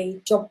got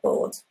a job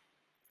board.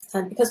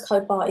 And because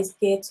codebar is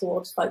geared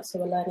towards folks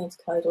who are learning to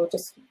code or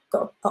just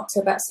got up to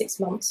about 6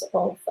 months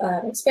of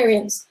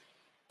experience,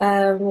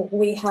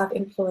 we have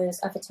employers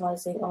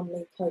advertising on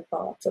the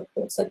codebar job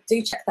board. So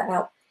do check that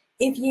out.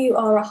 If you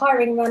are a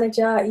hiring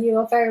manager, you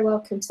are very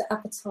welcome to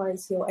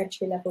advertise your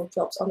entry-level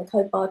jobs on the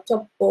codebar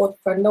job board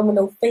for a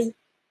nominal fee.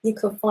 You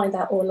can find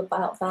out all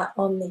about that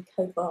on the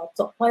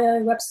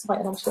codebar.io website,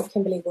 and I'm sure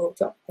Kimberly will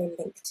drop a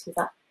link to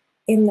that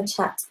in the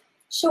chat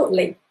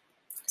shortly.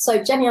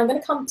 So Jenny, I'm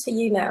going to come to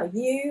you now.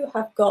 You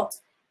have got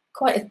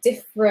quite a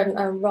different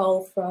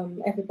role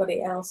from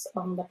everybody else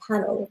on the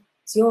panel.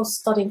 So you're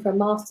studying for a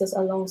master's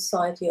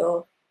alongside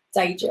your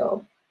day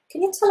job.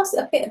 Can you tell us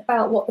a bit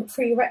about what the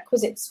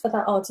prerequisites for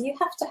that are? Do you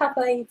have to have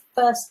a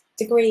first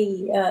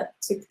degree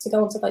to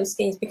go onto those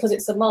schemes because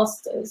it's a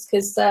master's?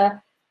 Because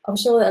I'm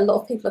sure that a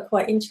lot of people are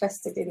quite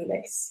interested in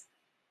this.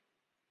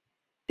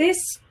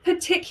 This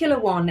particular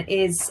one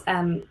is,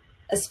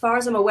 as far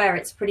as I'm aware,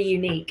 it's pretty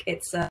unique.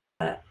 It's a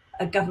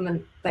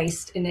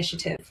government-based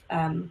initiative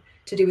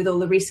to do with all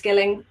the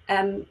reskilling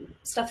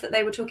stuff that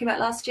they were talking about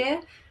last year.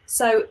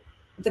 So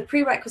the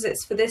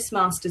prerequisites for this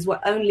master's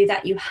were only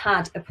that you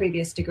had a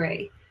previous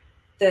degree.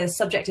 The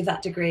subject of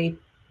that degree,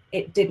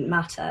 it didn't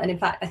matter. And in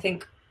fact, I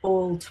think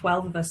all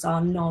 12 of us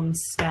are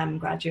non-STEM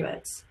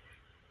graduates.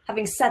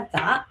 Having said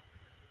that,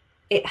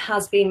 it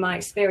has been my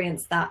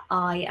experience that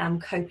I am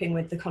coping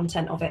with the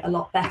content of it a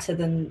lot better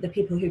than the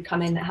people who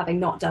come in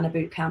having not done a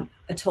boot camp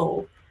at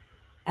all.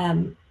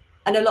 And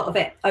a lot of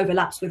it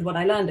overlaps with what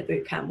I learned at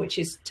boot camp, which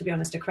is, to be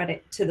honest, a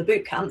credit to the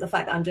boot camp, the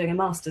fact that I'm doing a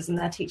master's and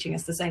they're teaching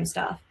us the same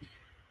stuff.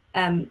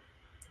 But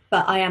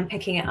I am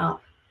picking it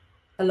up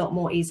a lot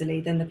more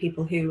easily than the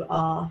people who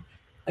are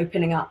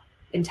opening up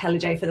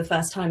IntelliJ for the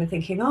first time and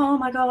thinking, oh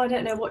my God, I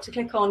don't know what to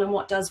click on and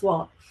what does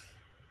what.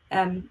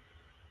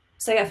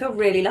 So yeah, I feel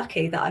really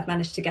lucky that I've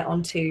managed to get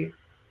onto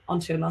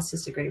a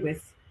master's degree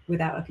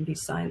without a computer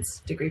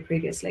science degree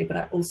previously, but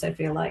I also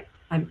feel like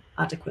I'm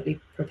adequately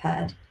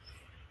prepared.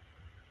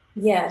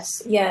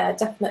 Yes, yeah,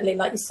 definitely.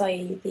 Like you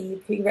say, the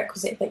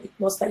prerequisite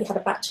was that you had a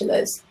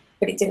bachelor's,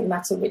 but it didn't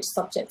matter which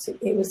subject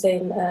it was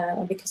in,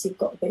 and because you've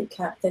got a boot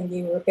camp, then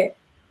you were a bit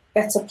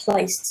better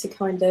placed to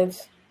kind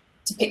of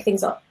to pick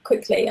things up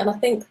quickly. And I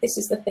think this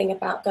is the thing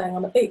about going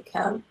on a boot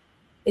camp,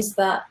 is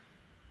that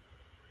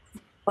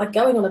by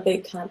going on a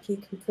boot camp, you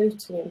can prove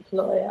to an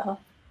employer,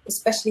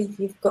 especially if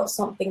you've got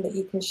something that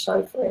you can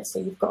show for it. So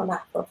you've got an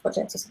app or a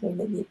project or something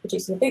that you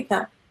produce in a boot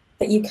camp,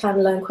 that you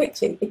can learn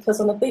quickly,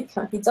 because on a boot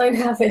camp, you don't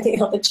have any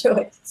other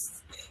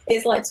choice.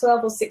 It's like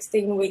 12 or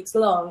 16 weeks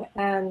long,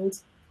 and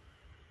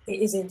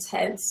it is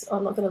intense.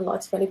 I'm not going to lie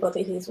to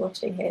anybody who's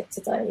watching here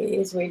today. It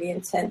is really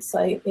intense.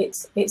 So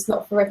it's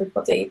not for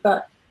everybody,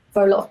 but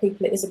for a lot of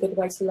people, it is a good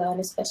way to learn,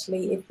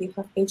 especially if you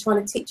have been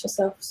trying to teach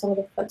yourself. Some of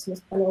the folks on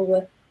this panel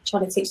were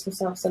trying to teach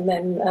themselves and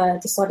then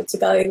decided to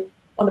go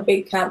on a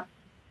boot camp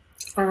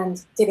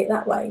and did it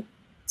that way.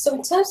 So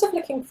in terms of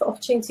looking for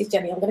opportunities,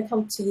 Jenny, I'm going to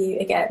come to you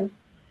again.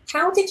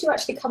 How did you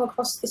actually come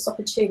across this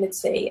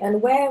opportunity, and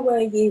where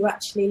were you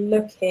actually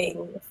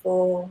looking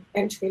for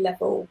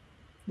entry-level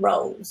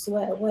roles?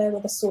 Where were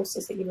the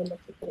sources that you were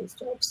looking for these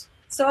jobs?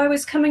 So I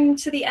was coming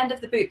to the end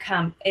of the boot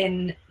camp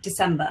in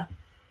December,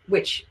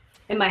 which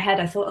in my head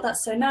I thought, oh,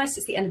 that's so nice.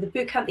 It's the end of the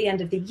boot camp, the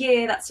end of the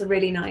year. That's a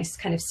really nice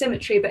kind of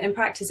symmetry. But in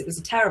practice, it was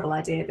a terrible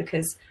idea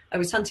because I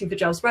was hunting for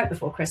jobs right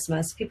before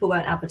Christmas. People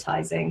weren't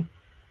advertising.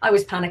 I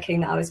was panicking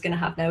that I was going to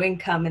have no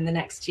income in the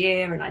next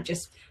year, and I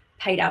just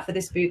paid out for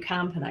this boot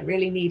camp and I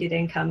really needed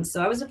income.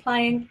 So I was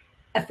applying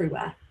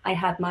everywhere. I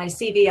had my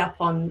CV up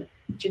on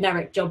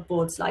generic job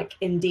boards like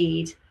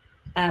Indeed.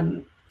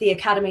 The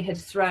Academy had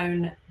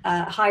thrown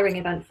a hiring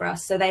event for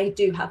us. So they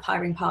do have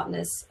hiring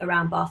partners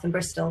around Bath and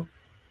Bristol.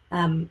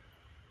 And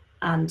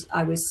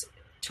I was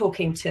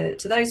talking to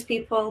those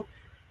people.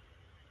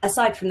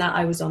 Aside from that,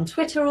 I was on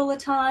Twitter all the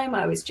time.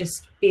 I was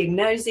just being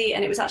nosy.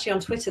 And it was actually on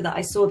Twitter that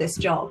I saw this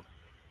job.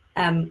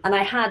 And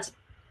I had,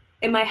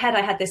 in my head,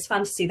 I had this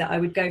fantasy that I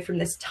would go from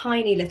this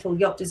tiny little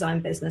yacht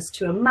design business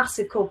to a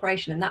massive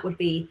corporation, and that would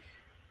be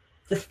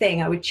the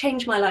thing. I would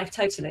change my life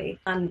totally.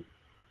 And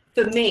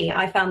for me,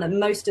 I found that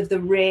most of the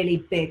really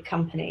big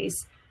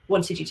companies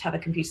wanted you to have a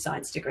computer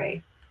science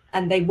degree,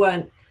 and they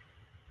weren't.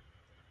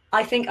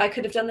 I think I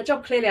could have done the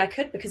job. Clearly I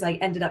could, because I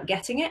ended up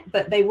getting it,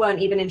 but they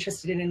weren't even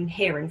interested in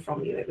hearing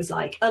from you. It was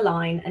like a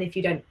line, and if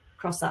you don't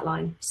cross that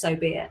line, so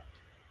be it.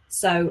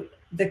 So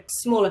the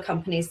smaller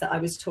companies that I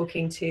was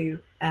talking to,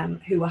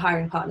 who were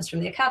hiring partners from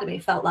the Academy,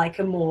 felt like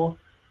a more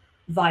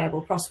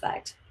viable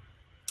prospect.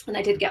 And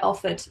I did get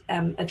offered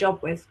a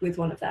job with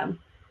one of them.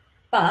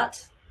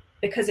 But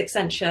because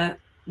Accenture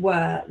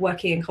were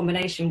working in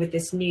combination with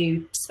this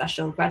new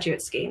special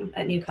graduate scheme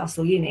at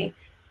Newcastle Uni,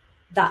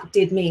 that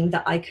did mean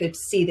that I could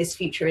see this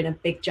future in a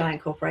big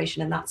giant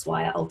corporation. And that's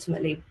why I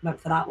ultimately went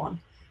for that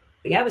one.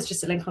 But yeah, it was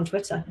just a link on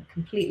Twitter,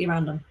 completely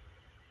random.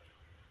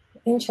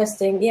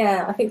 Interesting.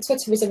 Yeah, I think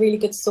Twitter is a really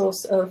good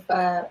source of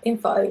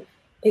info.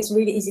 It's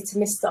really easy to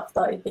miss stuff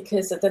though,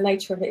 because of the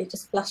nature of it, it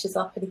just flashes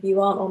up, and if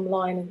you aren't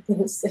online and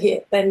didn't see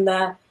it, then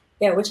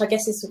yeah, which I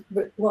guess is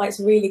why it's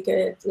really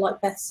good,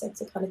 like Beth said,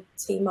 to kind of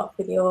team up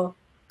with your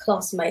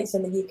classmates,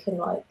 and then you can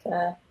like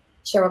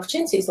share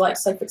opportunities. Like,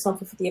 so for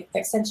example, for the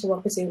Accenture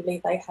one,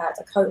 presumably they had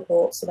a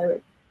cohort, so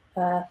they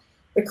were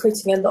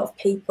recruiting a lot of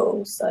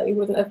people, so it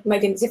wouldn't have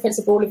made any difference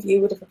if all of you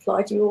would have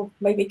applied. You all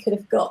maybe could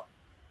have got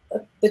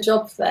the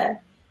job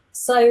there.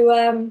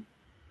 So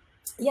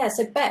yeah,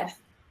 so Beth,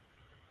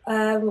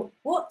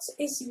 what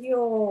is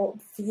your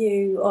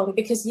view on,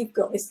 because you've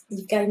got this,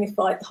 you've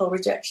gamified the whole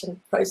rejection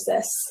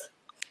process,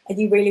 and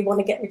you really want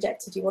to get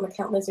rejected, you want to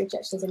count those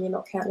rejections, and you're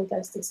not counting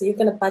ghosting, so you're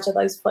going to badger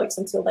those folks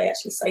until they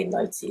actually say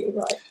no to you,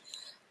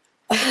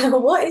 right?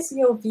 What is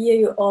your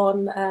view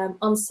on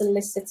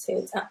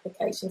unsolicited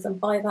applications?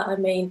 And by that I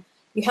mean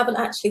you haven't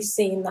actually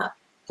seen that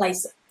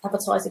place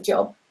advertise a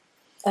job,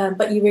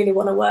 but you really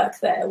want to work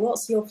there.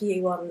 What's your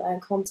view on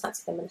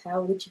contacting them, and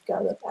how would you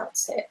go about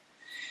it?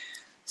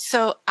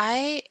 So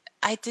I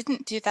I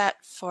didn't do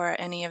that for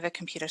any of the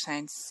computer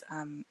science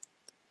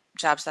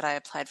jobs that I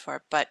applied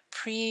for, but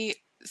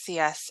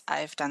pre-CS,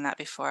 I've done that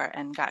before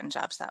and gotten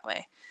jobs that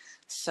way.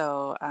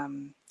 So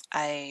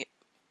I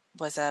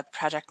was a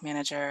project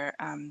manager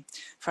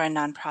for a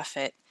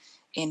nonprofit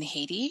in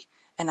Haiti,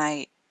 and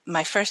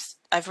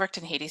I've worked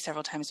in Haiti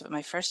several times, but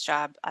my first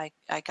job I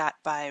got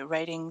by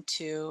writing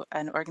to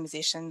an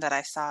organization that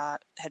I saw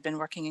had been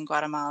working in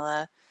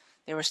Guatemala.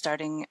 They were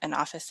starting an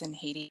office in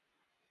Haiti.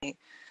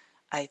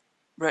 I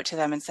wrote to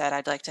them and said,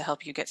 I'd like to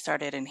help you get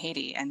started in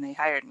Haiti, and they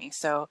hired me.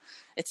 So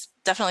it's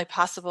definitely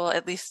possible,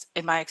 at least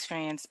in my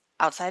experience,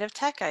 outside of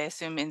tech. I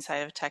assume inside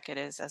of tech it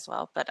is as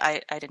well, but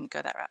I didn't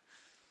go that route.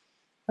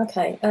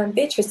 Okay,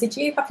 Beatrice, did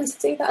you happen to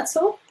do that at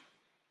all?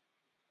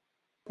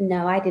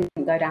 No, I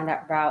didn't go down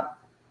that route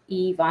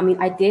either. I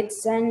mean, I did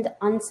send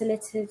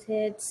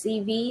unsolicited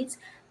CVs,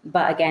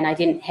 but again, I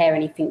didn't hear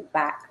anything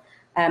back.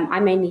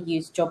 I mainly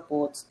use job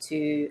boards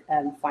to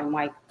find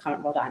my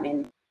current role that I'm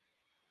in.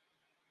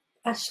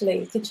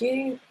 Ashley, did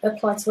you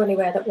apply to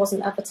anywhere that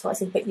wasn't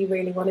advertising but you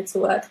really wanted to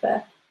work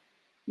there?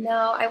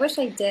 No, I wish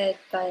I did,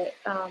 but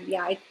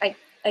yeah,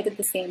 I did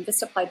the same,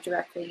 just applied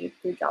directly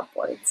through job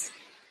boards.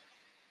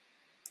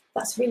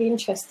 That's really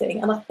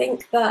interesting. And I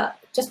think that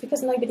just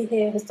because nobody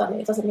here has done it,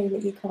 it doesn't mean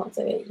that you can't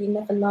do it. You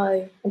never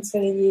know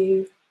until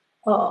you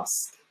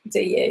ask, do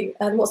you?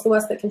 And what's the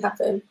worst that can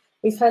happen?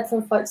 We've heard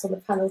from folks on the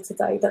panel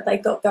today that they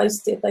got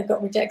ghosted, they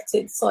got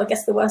rejected. So I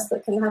guess the worst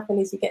that can happen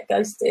is you get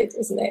ghosted,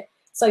 isn't it?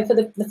 So for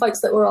the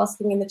folks that were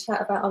asking in the chat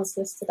about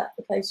unsolicited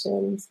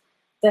applications,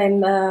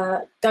 then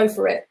go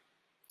for it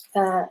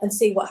and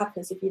see what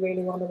happens if you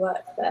really want to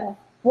work there.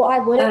 What I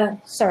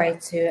would, sorry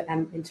to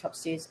interrupt,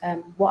 Suze.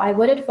 What I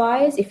would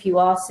advise if you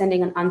are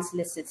sending an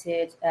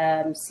unsolicited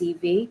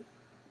CV,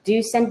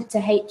 do send it to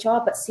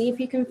HR, but see if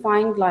you can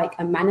find like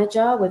a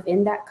manager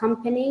within that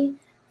company,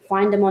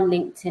 find them on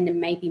LinkedIn and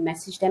maybe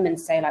message them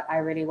and say like, I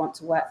really want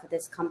to work for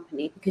this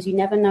company, because you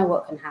never know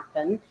what can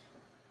happen.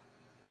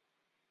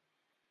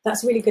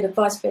 That's really good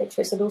advice,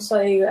 Beatrice. And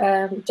also,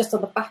 just on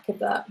the back of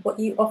that, what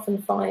you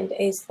often find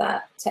is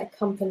that tech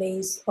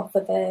companies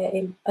offer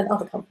and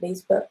other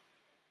companies, but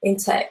in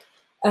tech,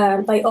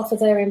 they offer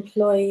their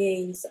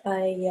employees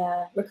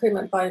a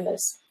recruitment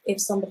bonus if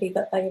somebody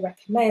that they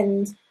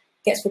recommend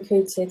gets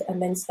recruited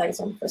and then stays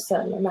on for a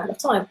certain amount of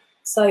time.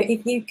 So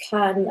if you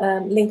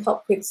can link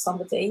up with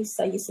somebody,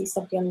 say you see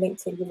somebody on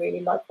LinkedIn, you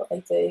really like what they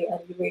do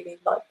and you really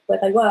like where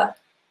they work,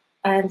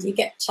 and you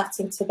get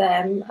chatting to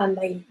them and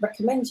they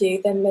recommend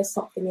you, then there's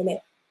something in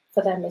it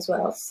for them as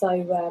well.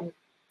 So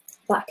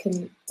that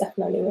can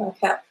definitely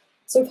work out.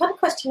 So we've had a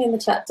question in the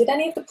chat. Did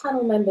any of the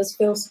panel members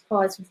feel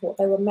surprised with what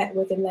they were met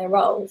with in their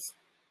roles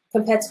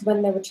compared to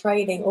when they were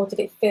training, or did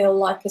it feel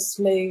like a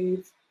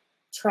smooth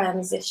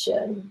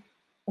transition?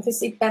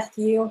 Obviously, Beth,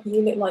 you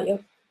look like you're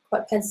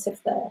quite pensive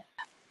there.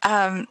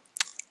 I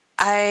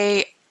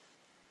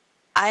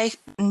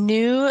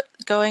knew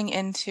going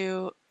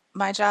into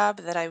my job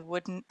that I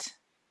wouldn't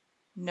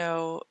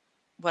know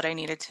what I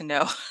needed to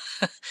know.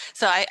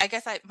 So I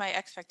guess my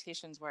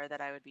expectations were that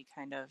I would be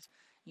kind of,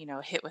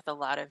 hit with a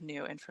lot of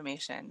new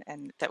information,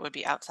 and that would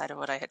be outside of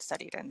what I had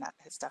studied, and that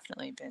has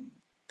definitely been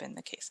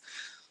the case.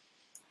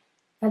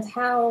 And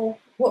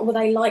what were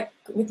they like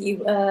with you?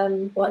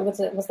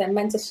 Was there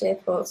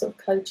mentorship or sort of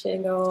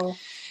coaching, or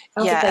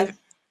how did they...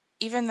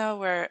 Even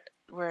though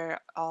we're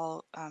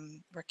all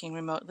working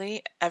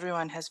remotely,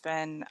 everyone has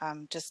been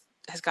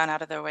has gone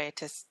out of their way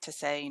to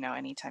say,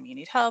 anytime you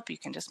need help, you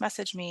can just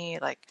message me,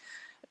 like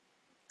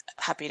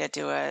happy to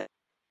do a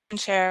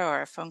share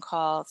or a phone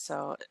call.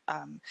 So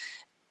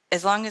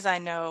as long as I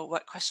know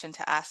what question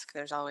to ask,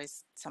 there's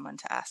always someone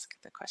to ask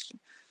the question.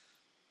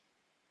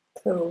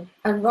 Cool.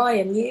 And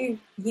Ryan, you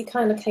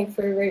kind of came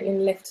through Root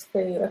and Lift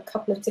through a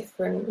couple of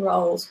different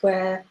roles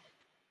where,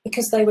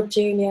 because they were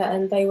junior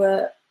and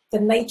the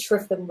nature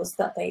of them was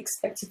that they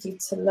expected you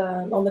to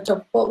learn on the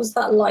job. What was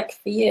that like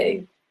for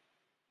you?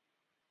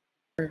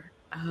 To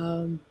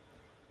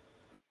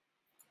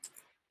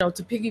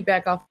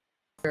piggyback off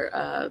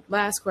your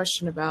last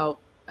question about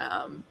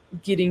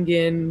getting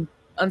in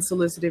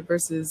unsolicited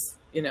versus,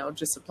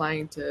 just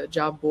applying to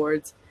job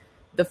boards.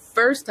 The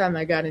first time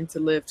I got into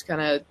Lyft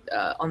kind of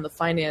on the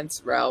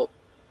finance route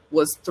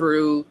was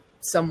through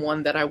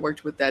someone that I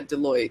worked with at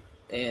Deloitte,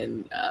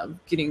 and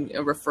getting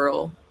a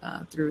referral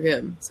through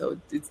him. So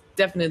it's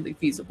definitely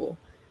feasible.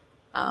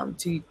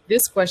 To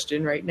this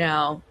question right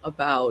now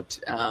about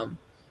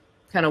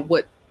kind of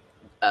what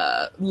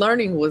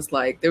learning was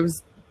like, there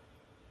was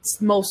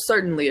most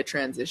certainly a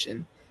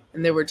transition.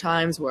 And there were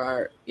times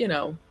where,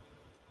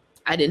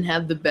 I didn't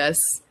have the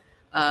best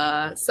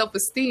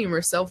self-esteem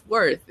or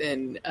self-worth,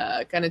 and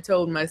kind of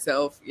told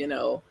myself,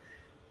 you're,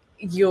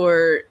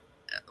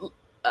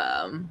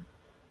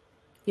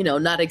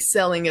 not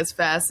excelling as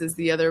fast as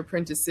the other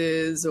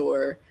apprentices,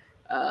 or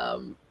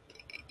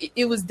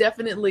it was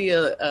definitely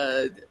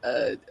a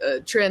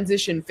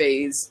transition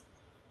phase,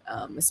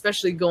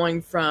 especially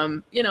going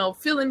from,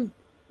 feeling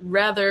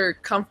rather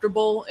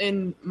comfortable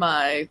in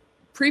my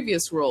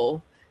previous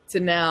role to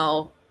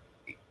now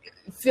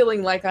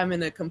feeling like I'm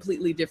in a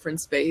completely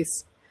different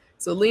space.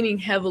 So leaning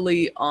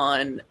heavily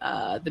on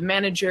the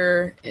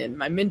manager and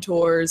my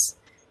mentors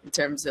in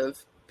terms of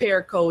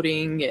pair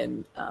coding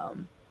and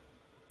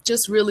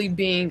just really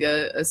being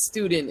a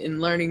student and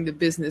learning the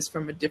business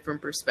from a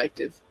different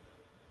perspective.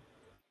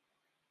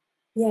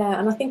 Yeah,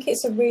 and I think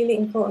it's a really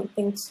important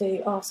thing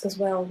to ask as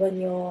well when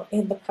you're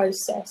in the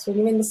process, when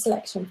you're in the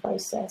selection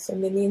process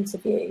and in the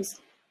interviews,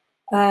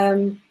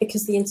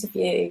 because the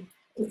interview,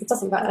 it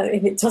doesn't matter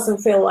if it doesn't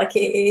feel like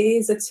it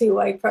is a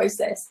two-way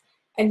process,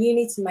 and you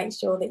need to make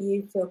sure that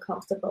you feel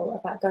comfortable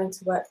about going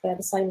to work there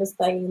the same as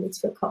they need to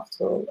feel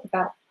comfortable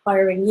about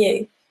hiring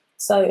you.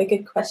 So a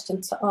good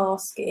question to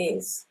ask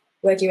is,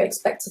 where do you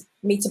expect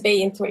me to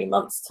be in 3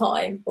 months'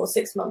 time or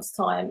 6 months'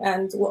 time,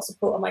 and what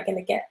support am I going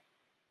to get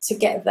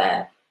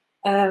there?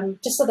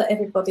 Just so that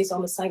everybody's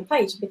on the same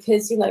page,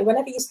 because, you know,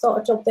 whenever you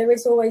start a job, there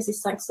is always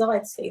this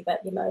anxiety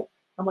that, you know,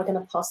 am I going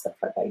to pass the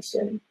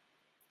probation?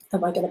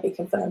 Am I going to be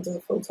confirmed as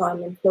a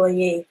full-time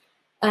employee?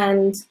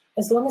 And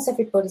as long as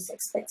everybody's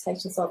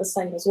expectations are the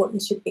same as what you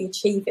should be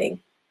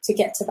achieving to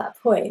get to that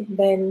point,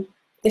 then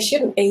there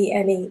shouldn't be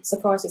any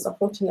surprises.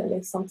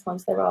 Unfortunately,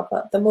 sometimes there are,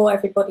 but the more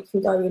everybody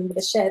can go in with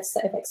a shared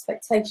set of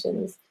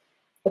expectations,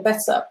 the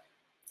better.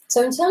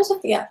 So in terms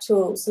of the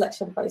actual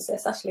selection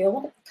process, Ashley, I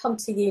want to come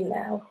to you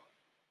now.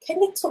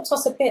 Can you talk to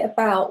us a bit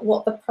about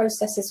what the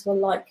processes were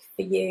like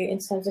for you in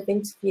terms of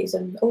interviews?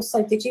 And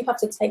also, did you have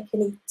to take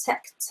any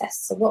tech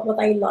tests? And what were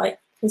they like,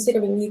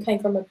 considering you came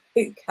from a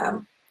boot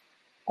camp?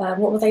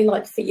 What were they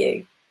like for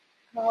you?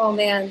 Oh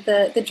man,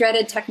 the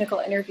dreaded technical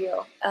interview.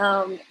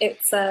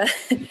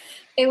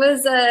 It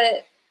was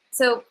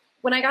so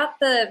when I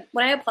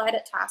applied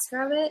at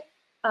TaskRabbit,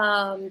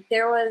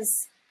 there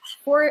was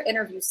 4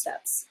 interview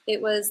steps.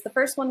 The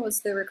first one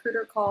was the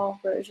recruiter call,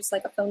 where it was just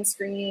like a phone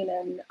screen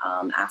and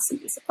asked some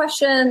basic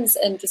questions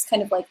and just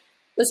kind of like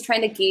was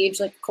trying to gauge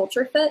like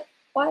culture fit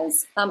wise.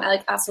 I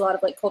like asked a lot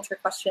of like culture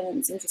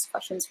questions and just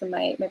questions from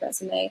my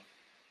resume.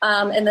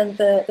 And then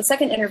the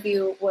second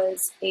interview was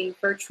a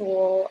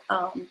virtual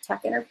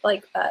tech interview,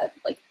 like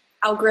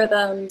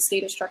algorithms,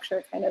 data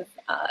structure kind of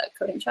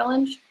coding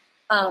challenge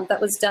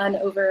that was done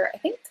over, I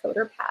think,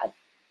 CoderPad.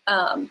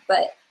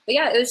 But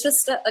yeah, it was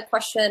just a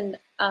question.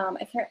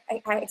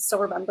 I still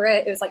remember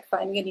it. It was like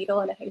finding a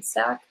needle in a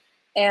haystack,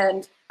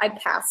 and I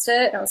passed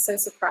it, and I was so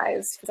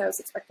surprised because I was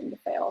expecting to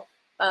fail.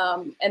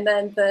 And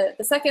then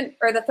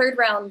the third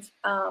round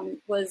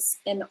was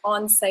an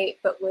on-site,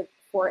 but with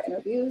 4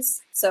 interviews.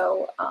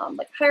 So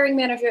like hiring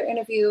manager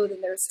interview,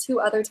 then there's 2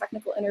 other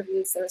technical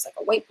interviews. There was like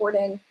a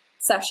whiteboarding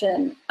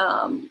session,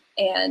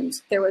 and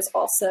there was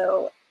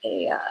also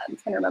I'm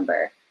trying to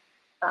remember,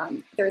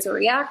 there was a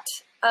React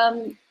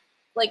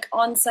like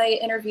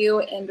on-site interview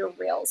and a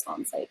Rails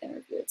on-site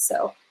interview.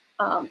 So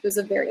it was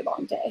a very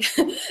long day,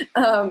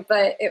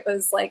 but it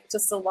was like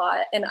just a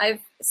lot. And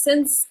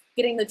since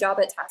getting the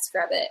job at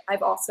TaskRabbit,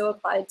 I've also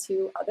applied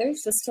to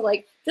others just to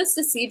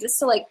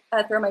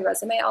throw my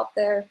resume out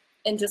there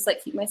and just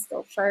like keep my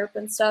skills sharp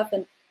and stuff.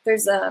 And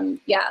there's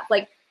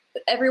like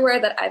everywhere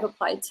that I've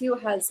applied to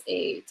has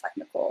a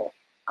technical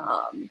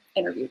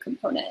interview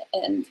component.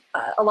 And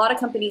a lot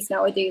of companies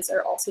nowadays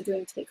are also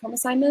doing take-home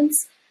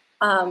assignments,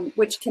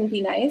 which can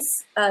be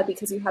nice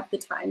because you have the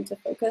time to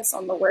focus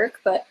on the work.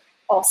 But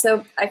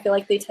also, I feel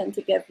like they tend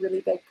to give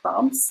really big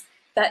prompts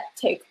that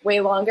take way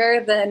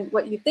longer than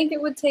what you think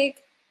it would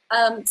take.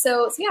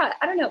 So yeah,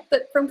 I don't know.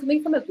 But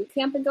coming from a boot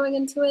camp and going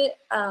into it,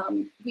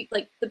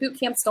 the boot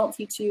camps don't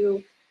teach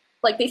you,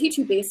 like they teach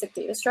you basic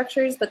data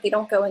structures, but they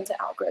don't go into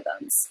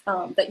algorithms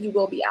that you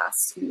will be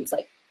asked in these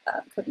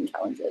coding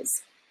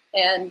challenges.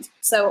 And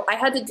so I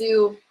had to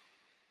do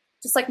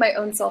just like my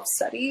own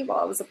self-study while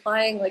I was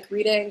applying, like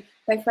reading.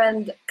 My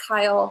friend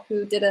Kyle,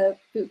 who did a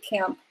boot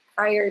camp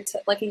prior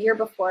to, like a year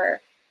before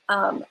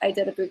I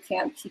did a boot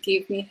camp, he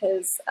gave me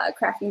his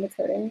Cracking the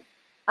Coding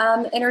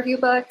interview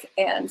book,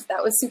 and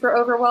that was super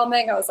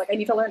overwhelming. I was like, I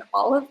need to learn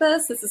all of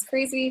this. This is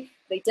crazy.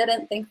 They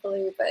didn't,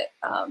 thankfully, but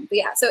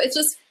yeah. So it's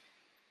just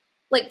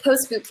like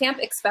post boot camp,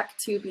 expect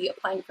to be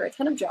applying for a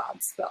ton of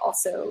jobs, but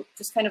also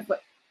just kind of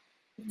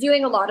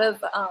doing a lot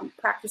of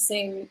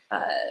practicing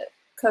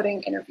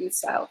coding interview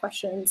style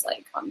questions,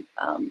 like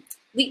on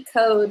Leak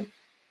Code.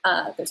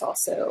 There's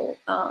also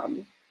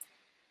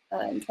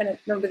I'm trying to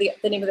remember the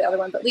name of the other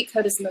one, but Leak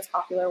Code is the most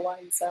popular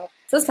one. So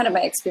that's kind of my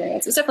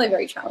experience. It was definitely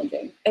very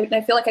challenging. And I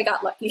feel like I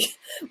got lucky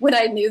when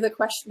I knew the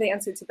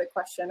answer to the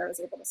question, or was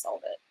able to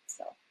solve it.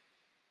 So.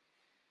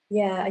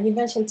 Yeah, and you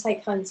mentioned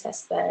take-home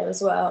tests there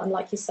as well. And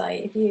like you say,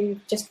 if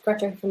you just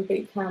graduated from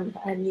boot camp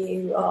and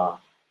you're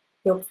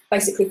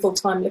basically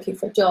full-time looking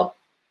for a job,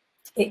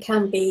 it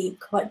can be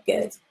quite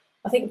good.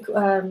 I think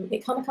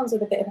it kind of comes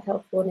with a bit of a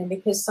health warning,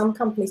 because some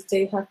companies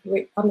do have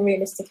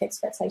unrealistic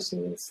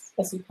expectations,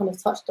 as you kind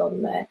of touched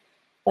on there.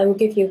 They will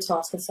give you a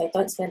task and say,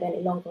 don't spend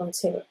any longer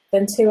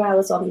than 2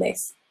 hours on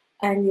this.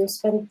 And you'll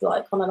spend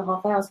like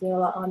 1.5 hours and you're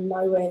like, I'm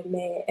nowhere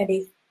near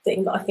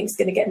anything that I think is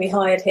going to get me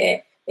hired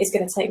here. It's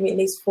going to take me at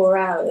least 4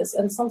 hours.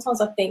 And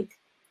sometimes I think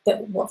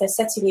that what they're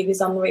setting you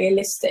is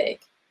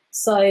unrealistic.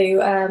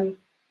 So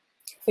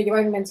for for your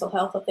own mental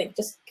health, I think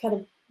just kind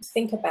of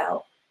think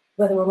about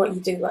whether or not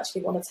you do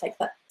actually want to take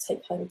that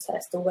take-home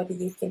test, or whether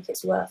you think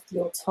it's worth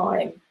your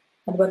time,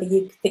 and whether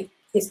you think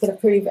it's going to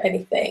prove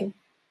anything.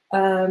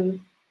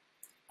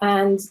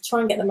 And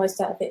try and get the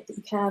most out of it that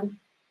you can.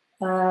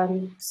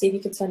 See if you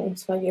can turn it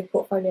into maybe a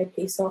portfolio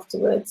piece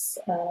afterwards,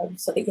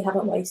 so that you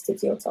haven't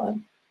wasted your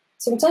time.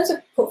 So in terms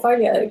of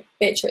portfolio,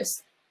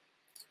 Beatrice,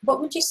 what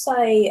would you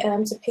say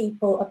to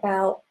people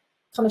about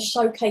kind of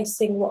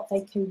showcasing what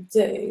they can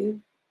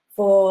do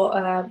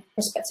for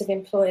prospective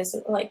employers?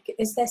 Like,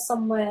 is there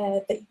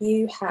somewhere that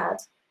you had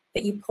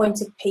that you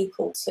pointed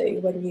people to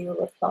when you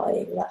were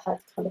applying that had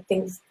kind of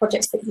things,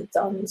 projects that you've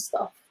done and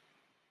stuff?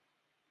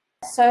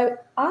 So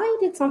I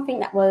did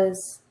something that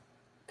was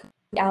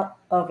out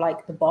of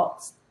like the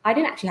box. I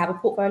didn't actually have a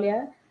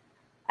portfolio.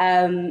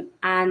 And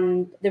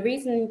the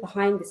reason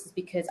behind this is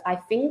because I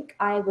think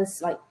I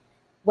was like,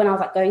 when I was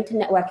like going to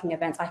networking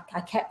events,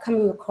 I kept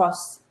coming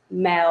across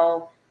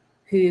male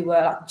who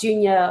were like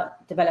junior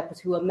developers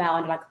who were male,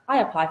 and like, I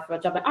applied for a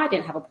job and I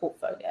didn't have a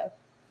portfolio.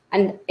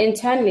 And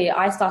internally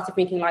I started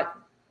thinking like,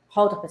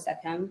 hold up a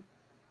second,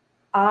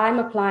 I'm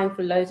applying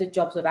for loads of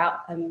jobs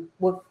without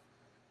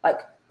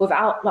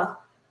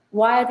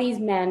why are these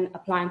men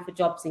applying for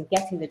jobs and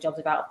getting the jobs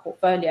without a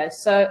portfolio?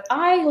 So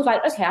I was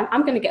like, okay,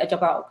 I'm going to get a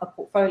job out of a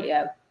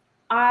portfolio.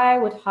 I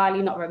would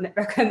highly not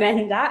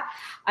recommend that.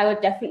 I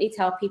would definitely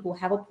tell people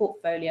have a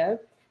portfolio.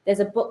 There's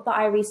a book that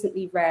I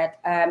recently read,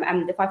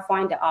 and if I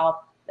find it,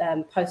 I'll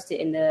post it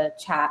in the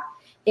chat.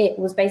 It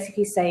was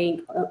basically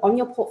saying on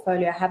your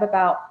portfolio, have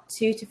about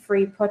 2 to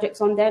 3 projects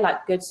on there,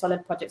 like good,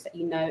 solid projects that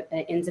you know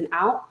ins and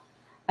out.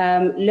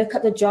 Look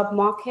at the job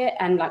market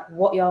and like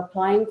what you're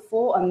applying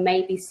for, and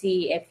maybe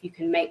see if you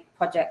can make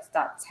projects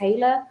that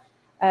tailor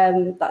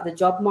like the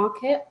job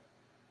market.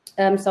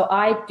 So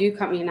I do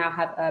currently now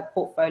have a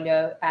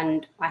portfolio,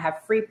 and I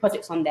have 3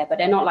 projects on there, but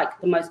they're not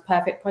like the most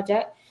perfect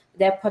project.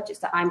 They're projects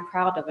that I'm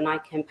proud of and I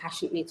can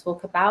passionately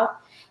talk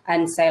about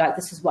and say like,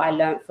 this is what I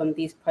learned from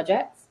these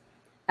projects.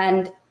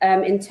 And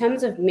in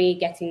terms of me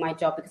getting my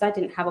job, because I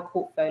didn't have a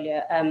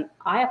portfolio,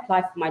 I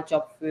applied for my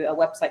job through a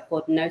website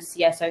called No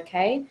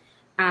CSOK.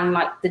 And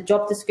like the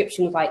job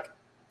description was like,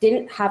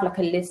 didn't have like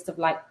a list of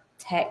like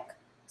tech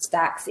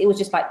stacks. It was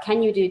just like,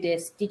 can you do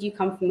this? Did you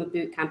come from a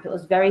boot camp? It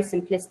was very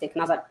simplistic.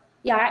 And I was like,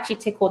 yeah, I actually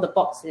tick all the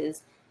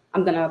boxes.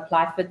 I'm going to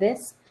apply for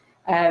this.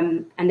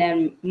 And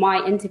then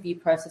my interview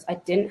process, I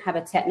didn't have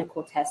a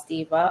technical test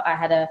either. I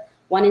had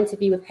one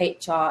interview with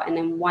HR and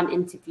then one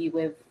interview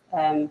with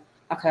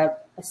like a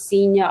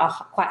senior,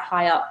 quite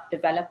high up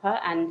developer.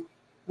 And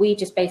we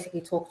just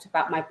basically talked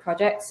about my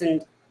projects,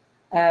 and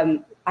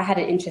I had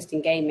an interest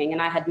in gaming,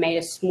 and I had made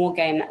a small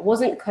game that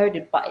wasn't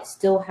coded, but it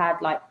still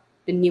had like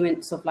the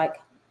nuance of like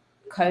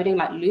coding,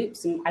 like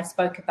loops. And I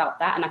spoke about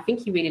that, and I think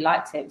he really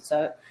liked it.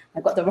 So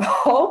I got the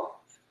role.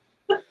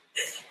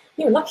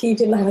 You're lucky you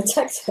didn't have a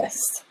tech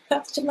test. How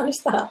did you manage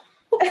that?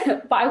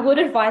 But I would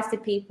advise to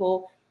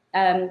people,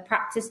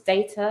 practice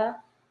data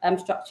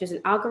structures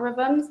and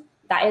algorithms.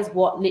 That is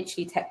what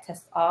literally tech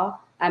tests are.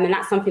 And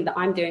that's something that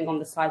I'm doing on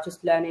the side,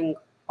 just learning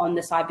on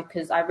the side,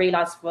 because I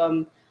realized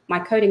from my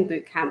coding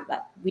bootcamp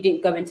that we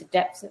didn't go into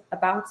depth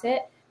about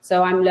it.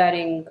 So I'm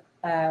learning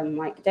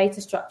like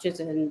data structures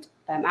and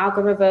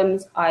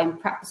algorithms. I'm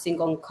practicing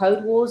on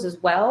code wars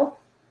as well.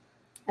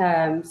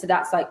 So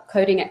that's like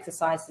coding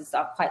exercises that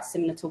are quite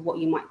similar to what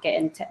you might get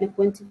in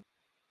technical interviews.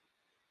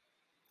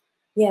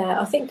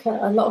 Yeah, I think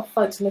a lot of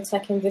folks in the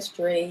tech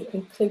industry,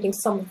 including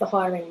some of the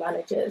hiring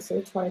managers who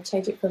are trying to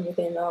change it from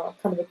within, are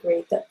kind of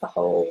agreed that the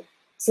whole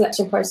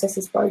selection process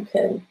is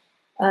broken.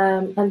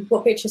 And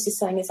what Beatrice is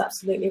saying is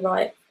absolutely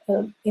right.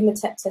 In the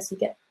tech test, you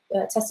get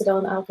tested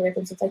on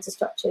algorithms and data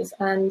structures.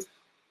 And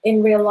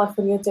in real life,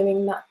 when you're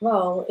doing that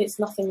role, it's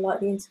nothing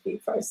like the interview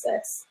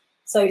process.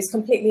 So it's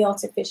completely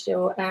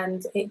artificial,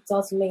 and it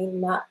does mean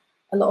that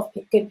a lot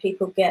of good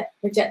people get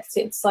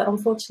rejected. So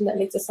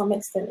unfortunately, to some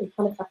extent, you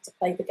kind of have to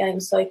play the game.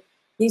 So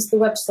use the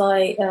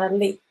website,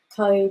 Leak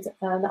Code,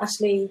 that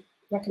Ashley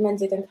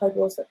recommended, and Code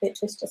Wars that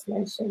Beatrice just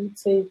mentioned,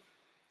 to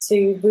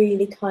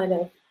really kind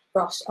of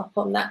brush up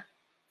on that.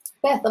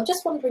 Beth, I'm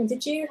just wondering,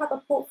 did you have a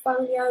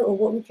portfolio, or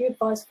what would you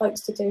advise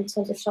folks to do in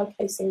terms of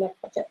showcasing their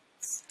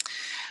projects?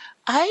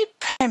 I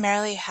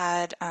primarily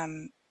had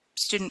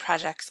student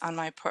projects on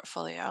my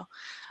portfolio.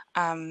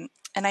 And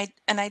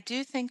I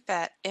do think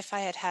that if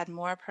I had had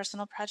more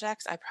personal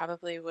projects, I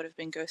probably would have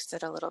been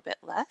ghosted a little bit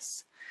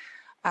less.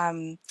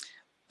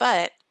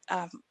 But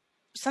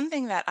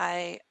something that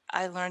I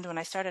learned when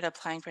I started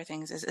applying for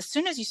things is, as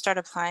soon as you start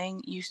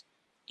applying,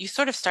 you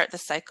sort of start the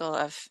cycle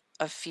of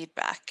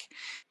feedback.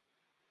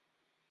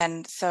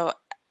 And so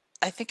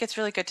I think it's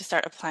really good to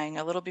start applying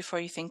a little before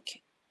you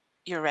think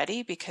you're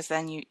ready, because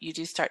then you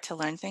do start to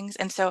learn things.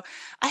 And so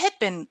I had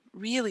been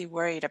really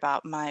worried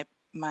about my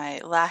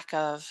lack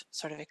of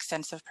sort of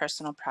extensive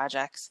personal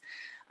projects.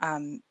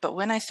 But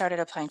when I started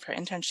applying for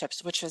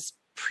internships, which was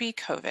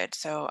pre-COVID,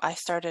 so I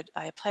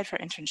applied for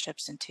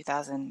internships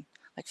in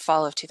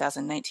fall of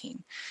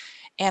 2019.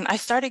 And I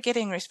started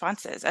getting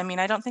responses. I mean,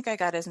 I don't think I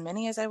got as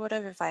many as I would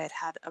have if I had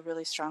had a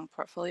really strong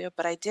portfolio,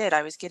 but I did.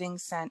 I was getting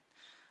sent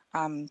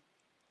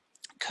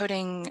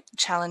coding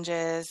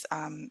challenges,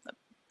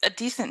 a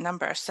decent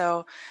number.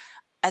 So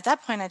at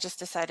that point, I just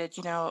decided,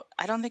 you know,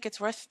 I don't think it's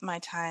worth my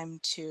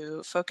time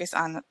to focus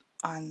on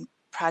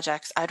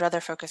projects. I'd rather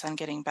focus on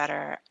getting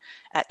better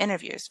at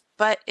interviews.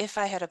 But if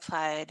I had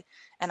applied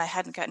and I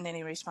hadn't gotten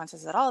any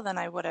responses at all, then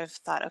I would have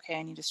thought, okay,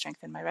 I need to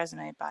strengthen my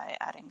resume by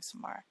adding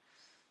some more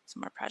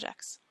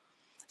projects.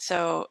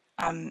 So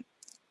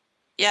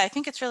yeah, I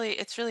think it's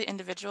really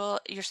individual.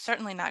 You're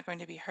certainly not going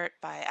to be hurt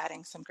by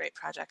adding some great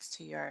projects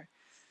to your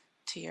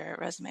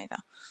resume, though.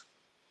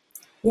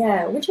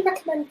 Yeah, would you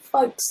recommend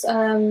folks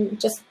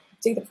just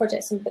do the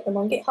projects and put them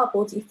on GitHub,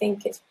 or do you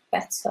think it's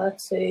better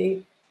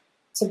to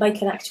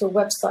make an actual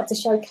website to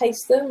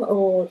showcase them,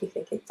 or do you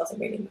think it doesn't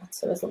really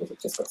matter as long as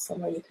you've just got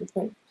somewhere you can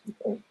point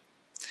people?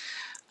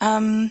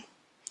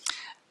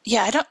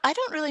 Yeah, I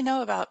don't really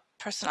know about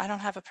I don't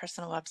have a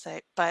personal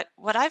website, but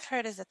what I've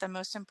heard is that the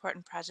most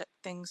important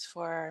things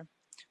for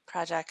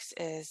projects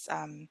is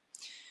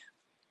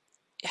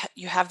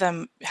you have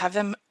them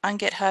on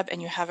GitHub,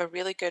 and you have a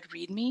really good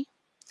README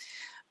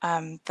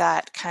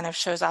that kind of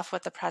shows off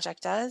what the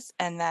project does,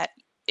 and that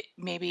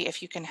maybe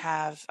if you can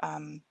have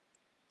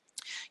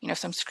you know,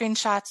 some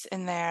screenshots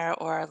in there,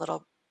 or a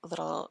little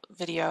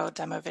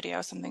demo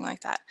video, something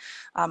like that.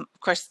 Of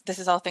course, this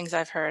is all things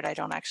I've heard. I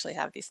don't actually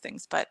have these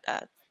things, but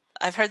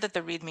I've heard that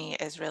the README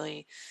is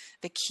really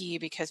the key,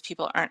 because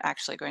people aren't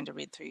actually going to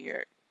read through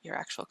your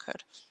actual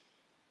code.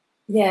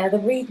 Yeah, the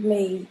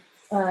README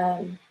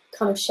kind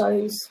of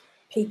shows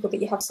people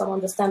that you have some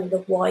understanding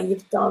of why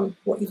you've done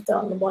what you've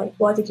done, and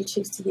why did you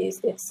choose to use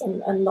this,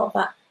 and not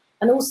that.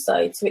 And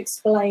also to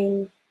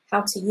explain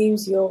how to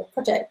use your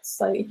project.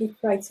 So if you've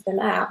created an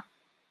app,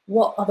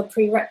 what are the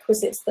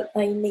prerequisites that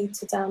they need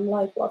to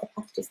download? What are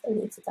the packages they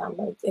need to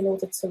download in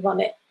order to run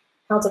it?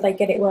 How do they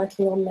get it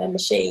working on their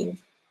machine?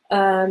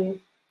 And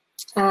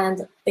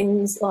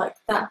things like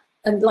that.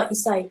 And like you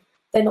say,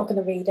 they're not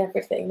going to read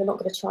everything. They're not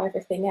going to try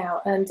everything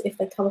out. And if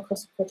they come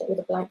across a project with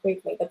a blank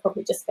README, they're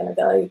probably just going to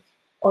go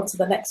on to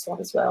the next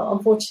one as well.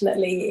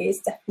 Unfortunately, it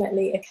is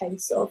definitely a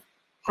case of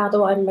how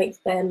do I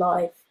make their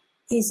life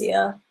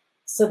easier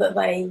so that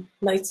they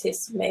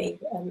notice me,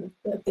 and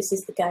this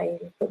is the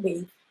game that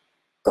we've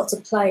got to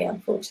play,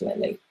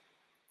 unfortunately.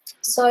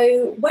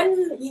 So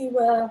when you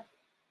were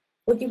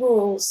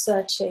all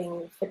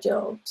searching for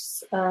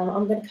jobs,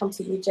 I'm going to come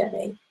to you,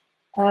 Jenny.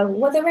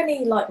 Were there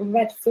any like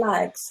red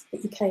flags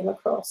that you came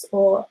across,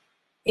 or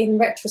in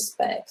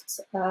retrospect,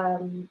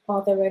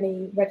 are there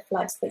any red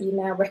flags that you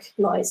now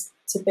recognise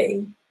to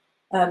be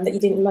that you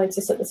didn't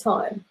notice at the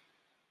time?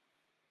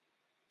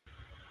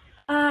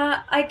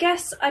 I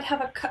guess I'd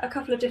have a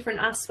couple of different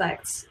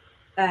aspects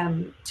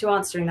to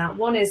answering that.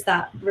 One is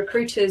that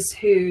recruiters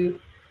who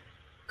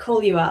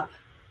call you up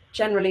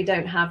generally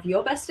don't have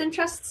your best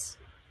interests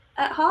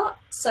at heart.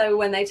 So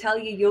when they tell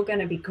you you're going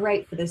to be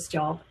great for this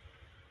job,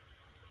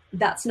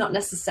 that's not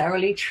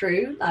necessarily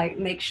true. Like,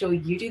 make sure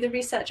you do the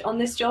research on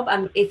this job.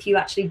 And if you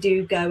actually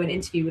do go and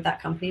interview with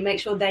that company, make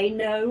sure they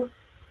know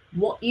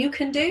what you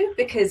can do,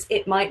 because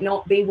it might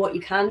not be what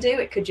you can do.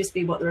 It could just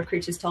be what the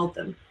recruiters told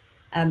them.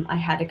 I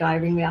had a guy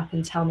ring me up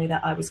and tell me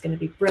that I was going to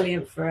be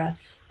brilliant for a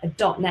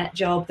 .NET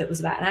job that was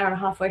about an hour and a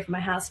half away from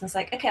my house. And I was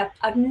like, okay,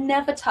 I've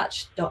never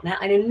touched .NET.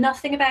 I know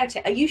nothing about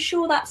it. Are you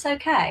sure that's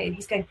okay? And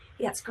he's going,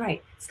 yeah, it's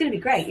great. It's going to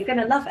be great. You're going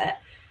to love it.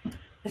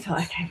 I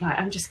thought, okay, right,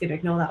 I'm just going to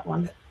ignore that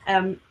one.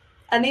 And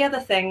the other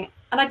thing,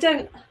 and I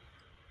don't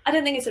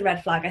think it's a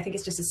red flag. I think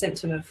it's just a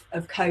symptom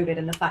of COVID,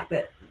 and the fact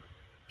that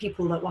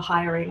people that were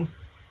hiring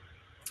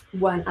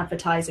weren't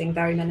advertising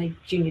very many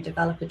junior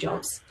developer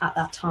jobs at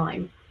that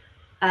time.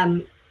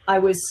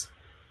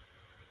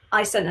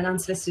 I sent an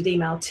unsolicited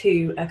email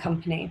to a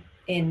company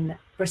in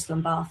Bristol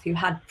and Bath who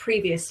had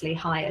previously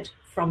hired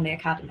from the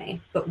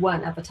academy, but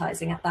weren't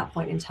advertising at that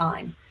point in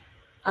time.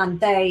 And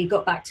they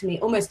got back to me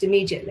almost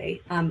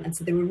immediately and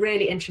said they were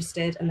really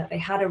interested, and that they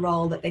had a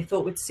role that they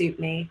thought would suit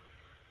me.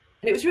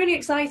 And it was really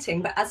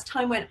exciting. But as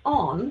time went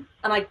on,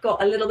 and I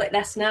got a little bit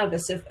less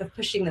nervous of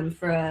pushing them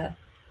for a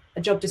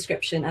job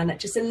description and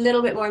just a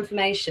little bit more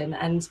information.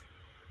 And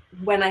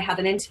when I had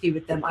an interview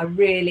with them, I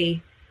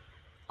really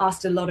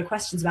asked a lot of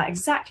questions about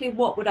exactly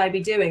what would I be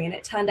doing. And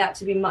it turned out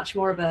to be much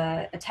more of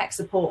a tech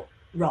support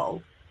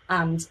role.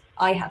 And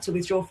I had to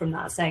withdraw from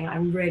that, saying,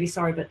 I'm really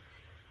sorry, but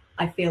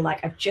I feel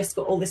like I've just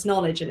got all this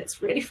knowledge and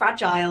it's really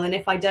fragile. And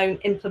if I don't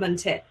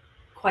implement it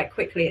quite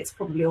quickly, it's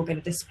probably all going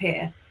to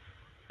disappear.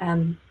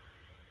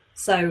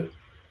 So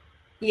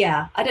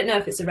yeah, I don't know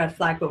if it's a red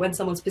flag, but when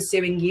someone's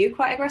pursuing you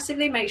quite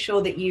aggressively, make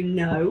sure that you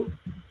know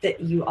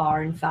that you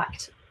are in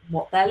fact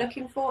what they're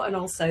looking for, and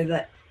also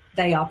that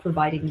they are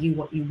providing you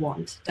what you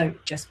want.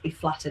 Don't just be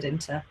flattered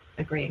into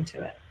agreeing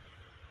to it.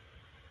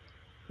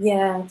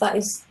 Yeah, that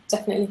is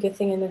definitely a good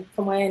thing. And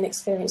from my own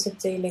experience of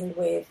dealing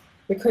with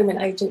recruitment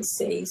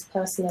agencies,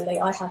 personally,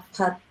 I have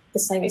had the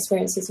same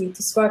experience as you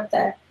described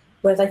there,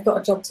 where they've got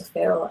a job to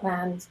fill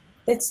and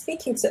they're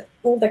speaking to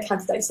all their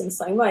candidates in the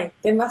same way.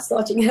 They're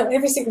massaging out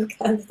every single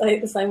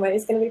candidate the same way.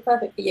 It's going to be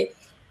perfect for you.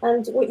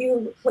 And what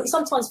you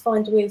sometimes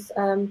find with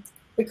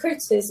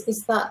recruiters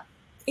is that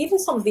even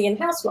some of the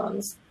in-house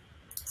ones.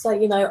 So,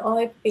 you know,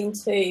 I've been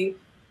to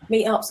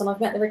meetups and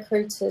I've met the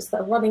recruiters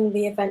that are running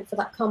the event for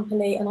that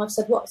company, and I've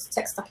said, what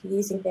tech stack are you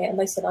using here? And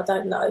they said, I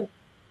don't know.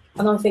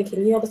 And I'm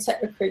thinking, you're the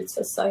tech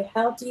recruiter, so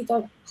how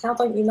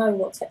don't you know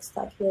what tech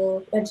stack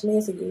your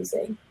engineers are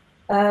using?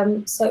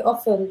 So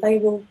often they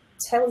will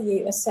tell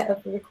you a set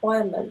of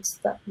requirements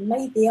that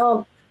maybe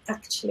aren't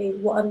actually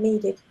what are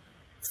needed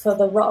for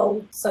the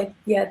role. So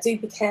yeah, do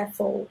be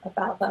careful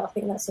about that. I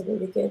think that's a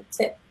really good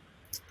tip.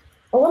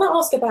 I want to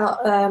ask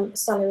about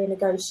salary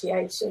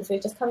negotiations. We're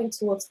just coming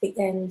towards the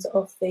end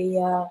of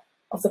the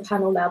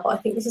panel now, but I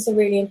think this is a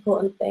really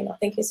important thing. I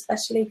think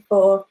especially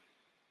for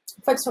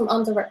folks from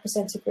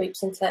underrepresented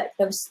groups in tech,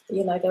 there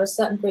are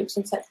certain groups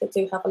in tech that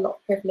do have a lot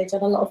of privilege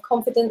and a lot of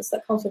confidence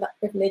that comes with that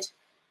privilege,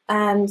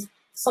 and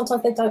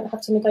sometimes they don't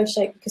have to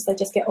negotiate because they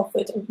just get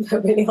offered a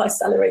really high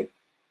salary.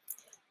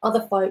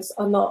 Other folks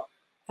are not,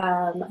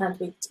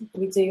 and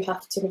we do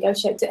have to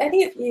negotiate. Do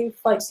any of you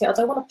folks here, I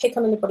don't want to pick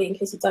on anybody in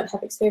case you don't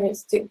have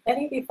experience, do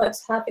any of you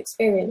folks have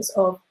experience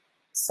of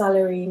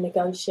salary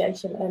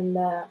negotiation and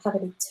have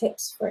any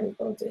tips for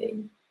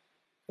anybody?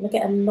 I'm going to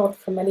get a nod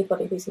from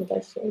anybody who's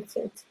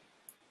negotiated.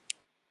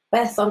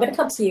 Beth, I'm going to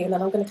come to you and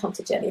then I'm going to come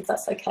to Jenny, if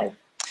that's okay.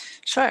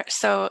 Sure.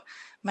 So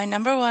my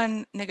number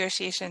one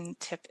negotiation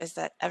tip is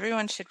that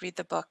everyone should read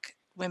the book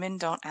Women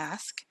Don't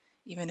Ask,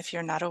 even if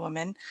you're not a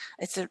woman.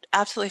 It's an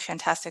absolutely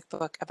fantastic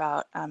book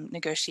about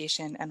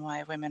negotiation and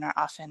why women are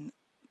often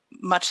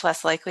much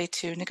less likely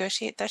to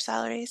negotiate their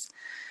salaries.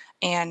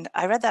 And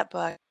I read that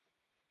book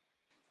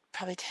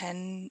probably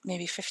 10,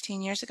 maybe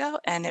 15 years ago,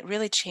 and it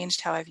really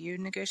changed how I view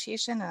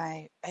negotiation.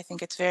 And I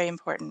think it's very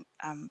important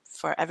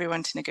for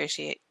everyone to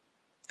negotiate,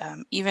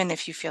 even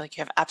if you feel like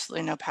you have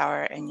absolutely no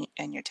power and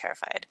you're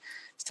terrified.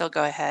 Still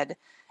go ahead,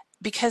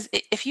 because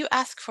if you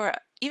ask for,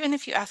 even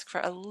if you ask for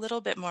a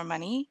little bit more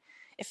money,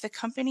 if the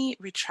company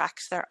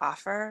retracts their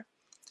offer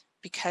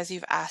because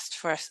you've asked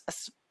for a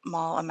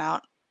small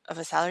amount of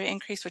a salary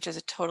increase, which is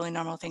a totally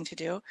normal thing to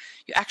do,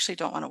 you actually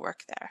don't want to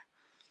work there.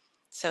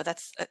 So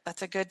that's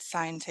a good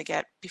sign to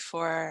get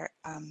before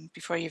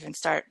you even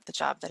start the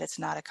job, that it's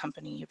not a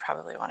company you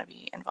probably want to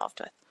be involved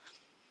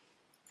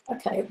with.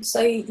 Okay, so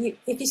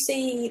if you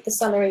see the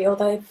salary or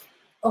they've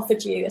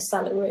offered you a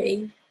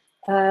salary,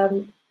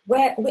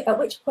 at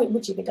which point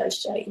would you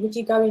negotiate? Would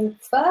you go in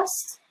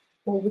first,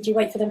 or would you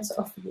wait for them to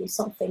offer you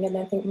something and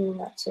then think,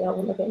 actually, I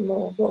want a bit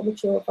more? What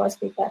would your advice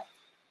be there?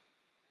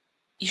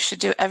 You should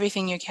do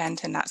everything you can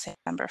to not say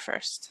number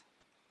first.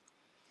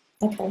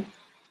 Okay.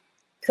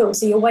 Cool.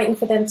 So you're waiting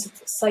for them to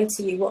say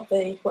to you what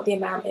the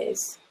amount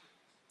is.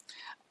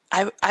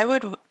 I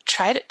would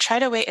try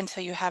to wait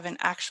until you have an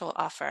actual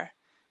offer,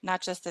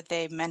 not just that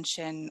they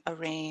mention a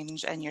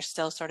range and you're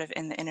still sort of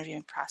in the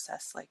interviewing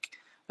process. Like,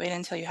 wait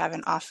until you have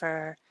an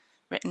offer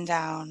written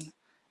down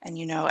and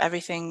you know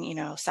everything, you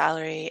know,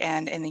 salary,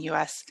 and in the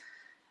U.S.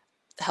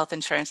 health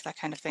insurance, that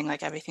kind of thing,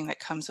 like everything that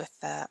comes with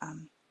the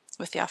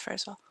offer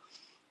as well,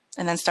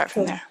 and then start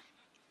from there.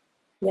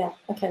 Yeah.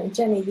 Okay.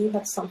 Jenny, you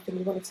had something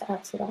you wanted to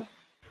add to that.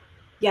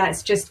 Yeah,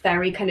 it's just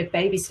very kind of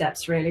baby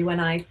steps, really. When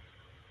I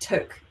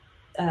took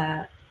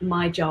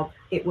my job,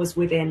 it was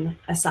within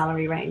a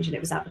salary range and it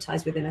was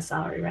advertised within a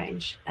salary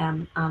range.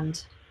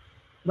 And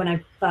when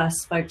I first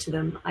spoke to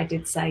them, I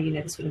did say, you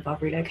know, this would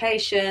involve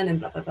relocation and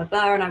blah, blah, blah,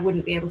 blah, and I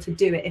wouldn't be able to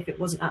do it if it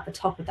wasn't at the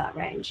top of that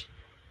range.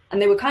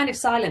 And they were kind of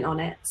silent on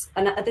it.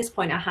 And at this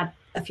point, I had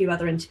a few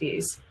other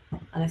interviews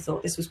and I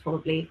thought this was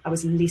probably, I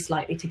was least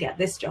likely to get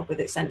this job with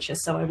Accenture.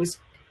 So I was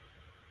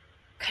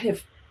kind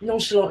of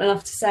nonchalant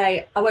enough to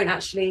say, I won't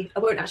actually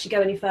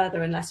go any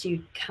further unless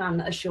you can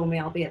assure me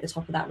I'll be at the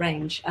top of that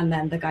range. And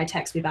then the guy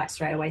texts me back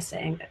straight away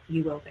saying that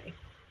you will be.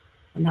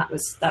 And that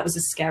was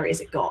as scary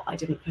as it got. I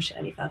didn't push it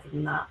any further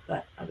than that,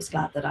 but I was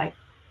glad that I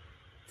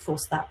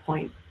forced that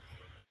point.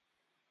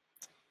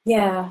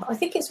 Yeah, I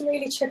think it's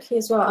really tricky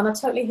as well. And I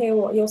totally hear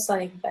what you're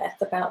saying, Beth,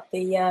 about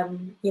the,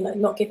 you know,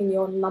 not giving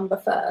your number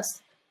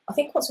first. I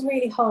think what's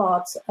really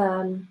hard,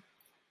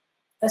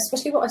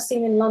 especially what I've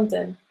seen in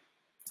London,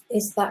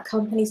 is that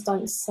companies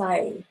don't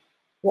say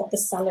what the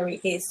salary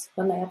is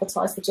when they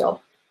advertise the job,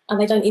 and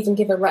they don't even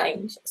give a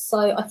range.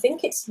 So I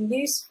think it's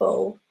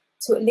useful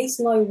to at least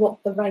know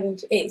what the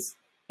range is,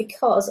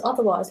 because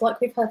otherwise,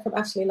 like we've heard from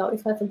Ashley, like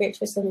we've heard from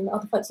Beatrice and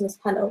other folks on this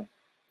panel,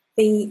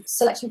 the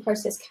selection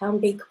process can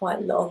be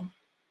quite long.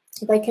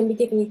 They can be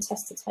giving you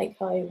tests to take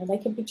home, and they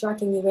can be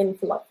dragging you in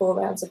for like 4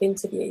 rounds of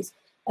interviews.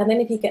 And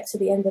then if you get to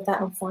the end of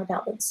that and find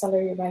out that the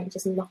salary range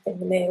is nothing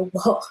near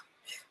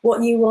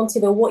what you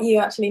wanted or what you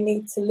actually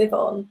need to live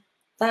on,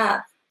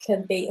 that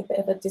can be a bit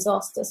of a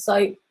disaster.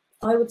 So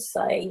I would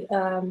say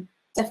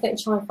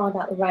definitely try and find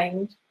out the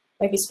range.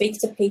 Maybe speak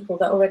to people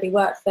that already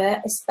work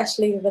there,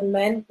 especially the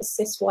men, the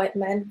cis white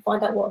men.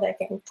 Find out what they're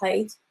getting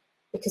paid,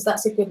 because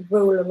that's a good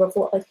ruler of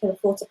what they can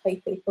afford to pay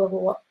people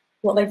or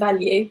what they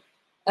value.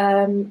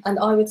 And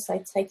I would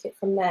say take it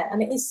from there.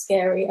 And it is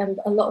scary, and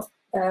a lot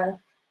of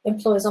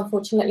employers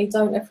unfortunately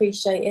don't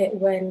appreciate it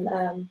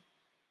when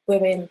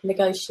women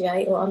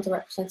negotiate, or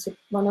underrepresented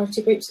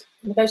minority groups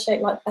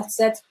negotiate. Like Beth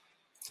said,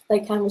 they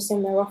can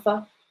rescind their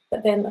offer,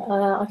 but then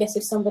I guess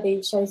if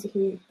somebody shows you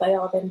who they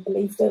are, then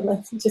believe them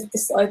and just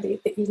decide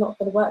that you're not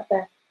going to work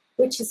there,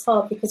 which is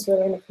hard because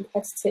we're in a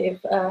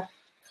competitive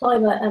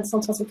climate and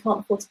sometimes we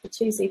can't afford to be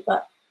choosy,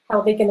 but how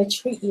are they going to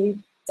treat you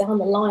down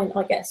the line,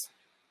 I guess.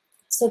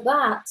 So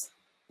that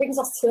brings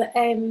us to the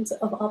end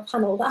of our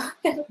panel. That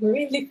went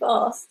really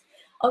fast.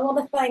 I want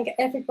to thank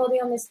everybody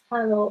on this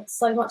panel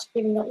so much for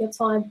giving up your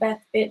time.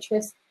 Beth,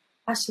 Beatrice,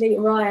 Ashley,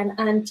 Ryan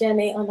and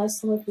Jenny. I know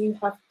some of you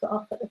have got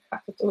up at the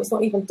crack of dawn. It's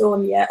not even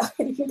dawn yet.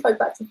 You can go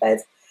back to bed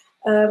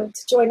to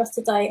join us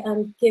today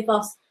and give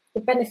us the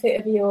benefit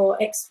of your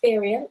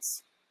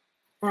experience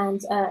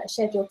and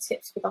shared your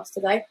tips with us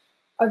today.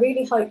 I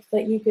really hope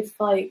that you good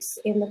folks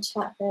in the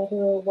chat there who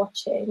are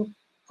watching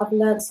have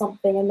learned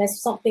something, and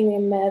there's something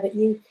in there that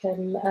you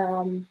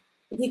can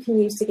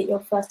use to get your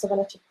first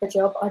developer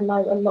job. I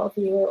know a lot of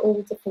you are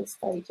all different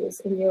stages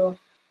in your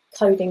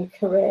coding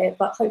career,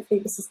 but hopefully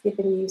this has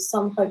given you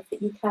some hope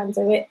that you can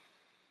do it.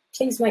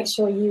 Please make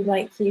sure you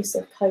make use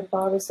of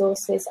codebar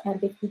resources,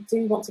 and if you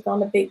do want to go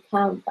on a boot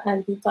camp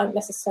and you don't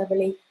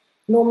necessarily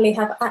normally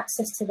have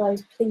access to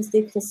those, please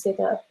do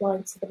consider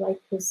applying to the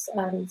Makers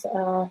and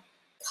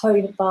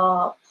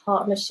codebar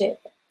partnership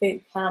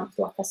boot camp.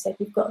 Like I said,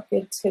 you've got a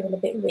good 2 and a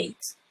bit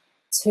weeks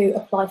to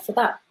apply for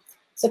that.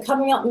 So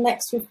coming up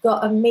next, we've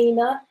got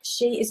Amina.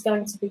 She is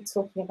going to be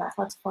talking about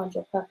how to find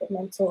your perfect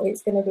mentor.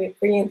 It's going to be a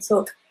brilliant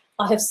talk.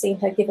 I have seen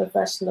her give a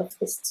version of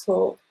this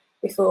talk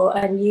before,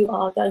 and you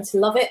are going to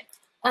love it.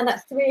 And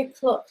at 3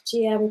 o'clock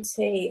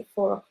GMT,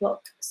 4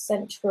 o'clock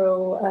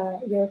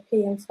Central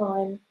European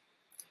time,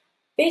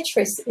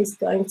 Beatrice is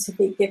going to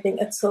be giving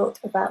a talk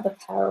about the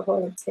power of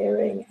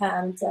volunteering,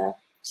 and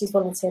she's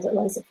volunteered at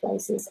loads of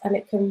places, and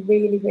it can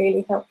really,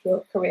 really help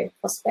your career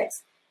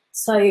prospects.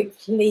 So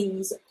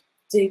please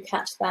do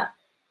catch that.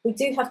 We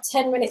do have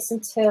 10 minutes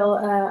until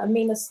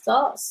Amina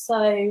starts,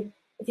 so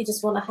if you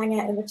just want to hang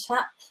out in the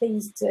chat,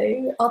 please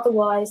do.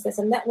 Otherwise, there's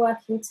a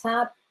networking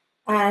tab,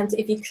 and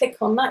if you click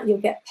on that, you'll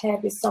get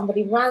paired with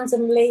somebody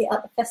randomly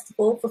at the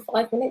festival for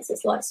 5 minutes.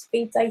 It's like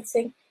speed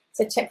dating,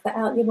 so check that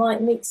out. You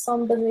might meet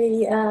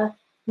somebody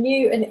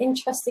new and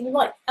interesting. You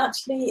might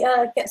actually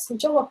get some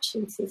job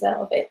opportunities out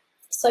of it.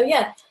 So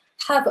yeah,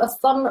 have a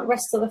fun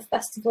rest of the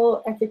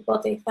festival,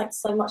 everybody.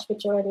 Thanks so much for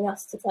joining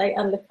us today,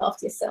 and look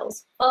after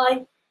yourselves.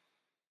 Bye.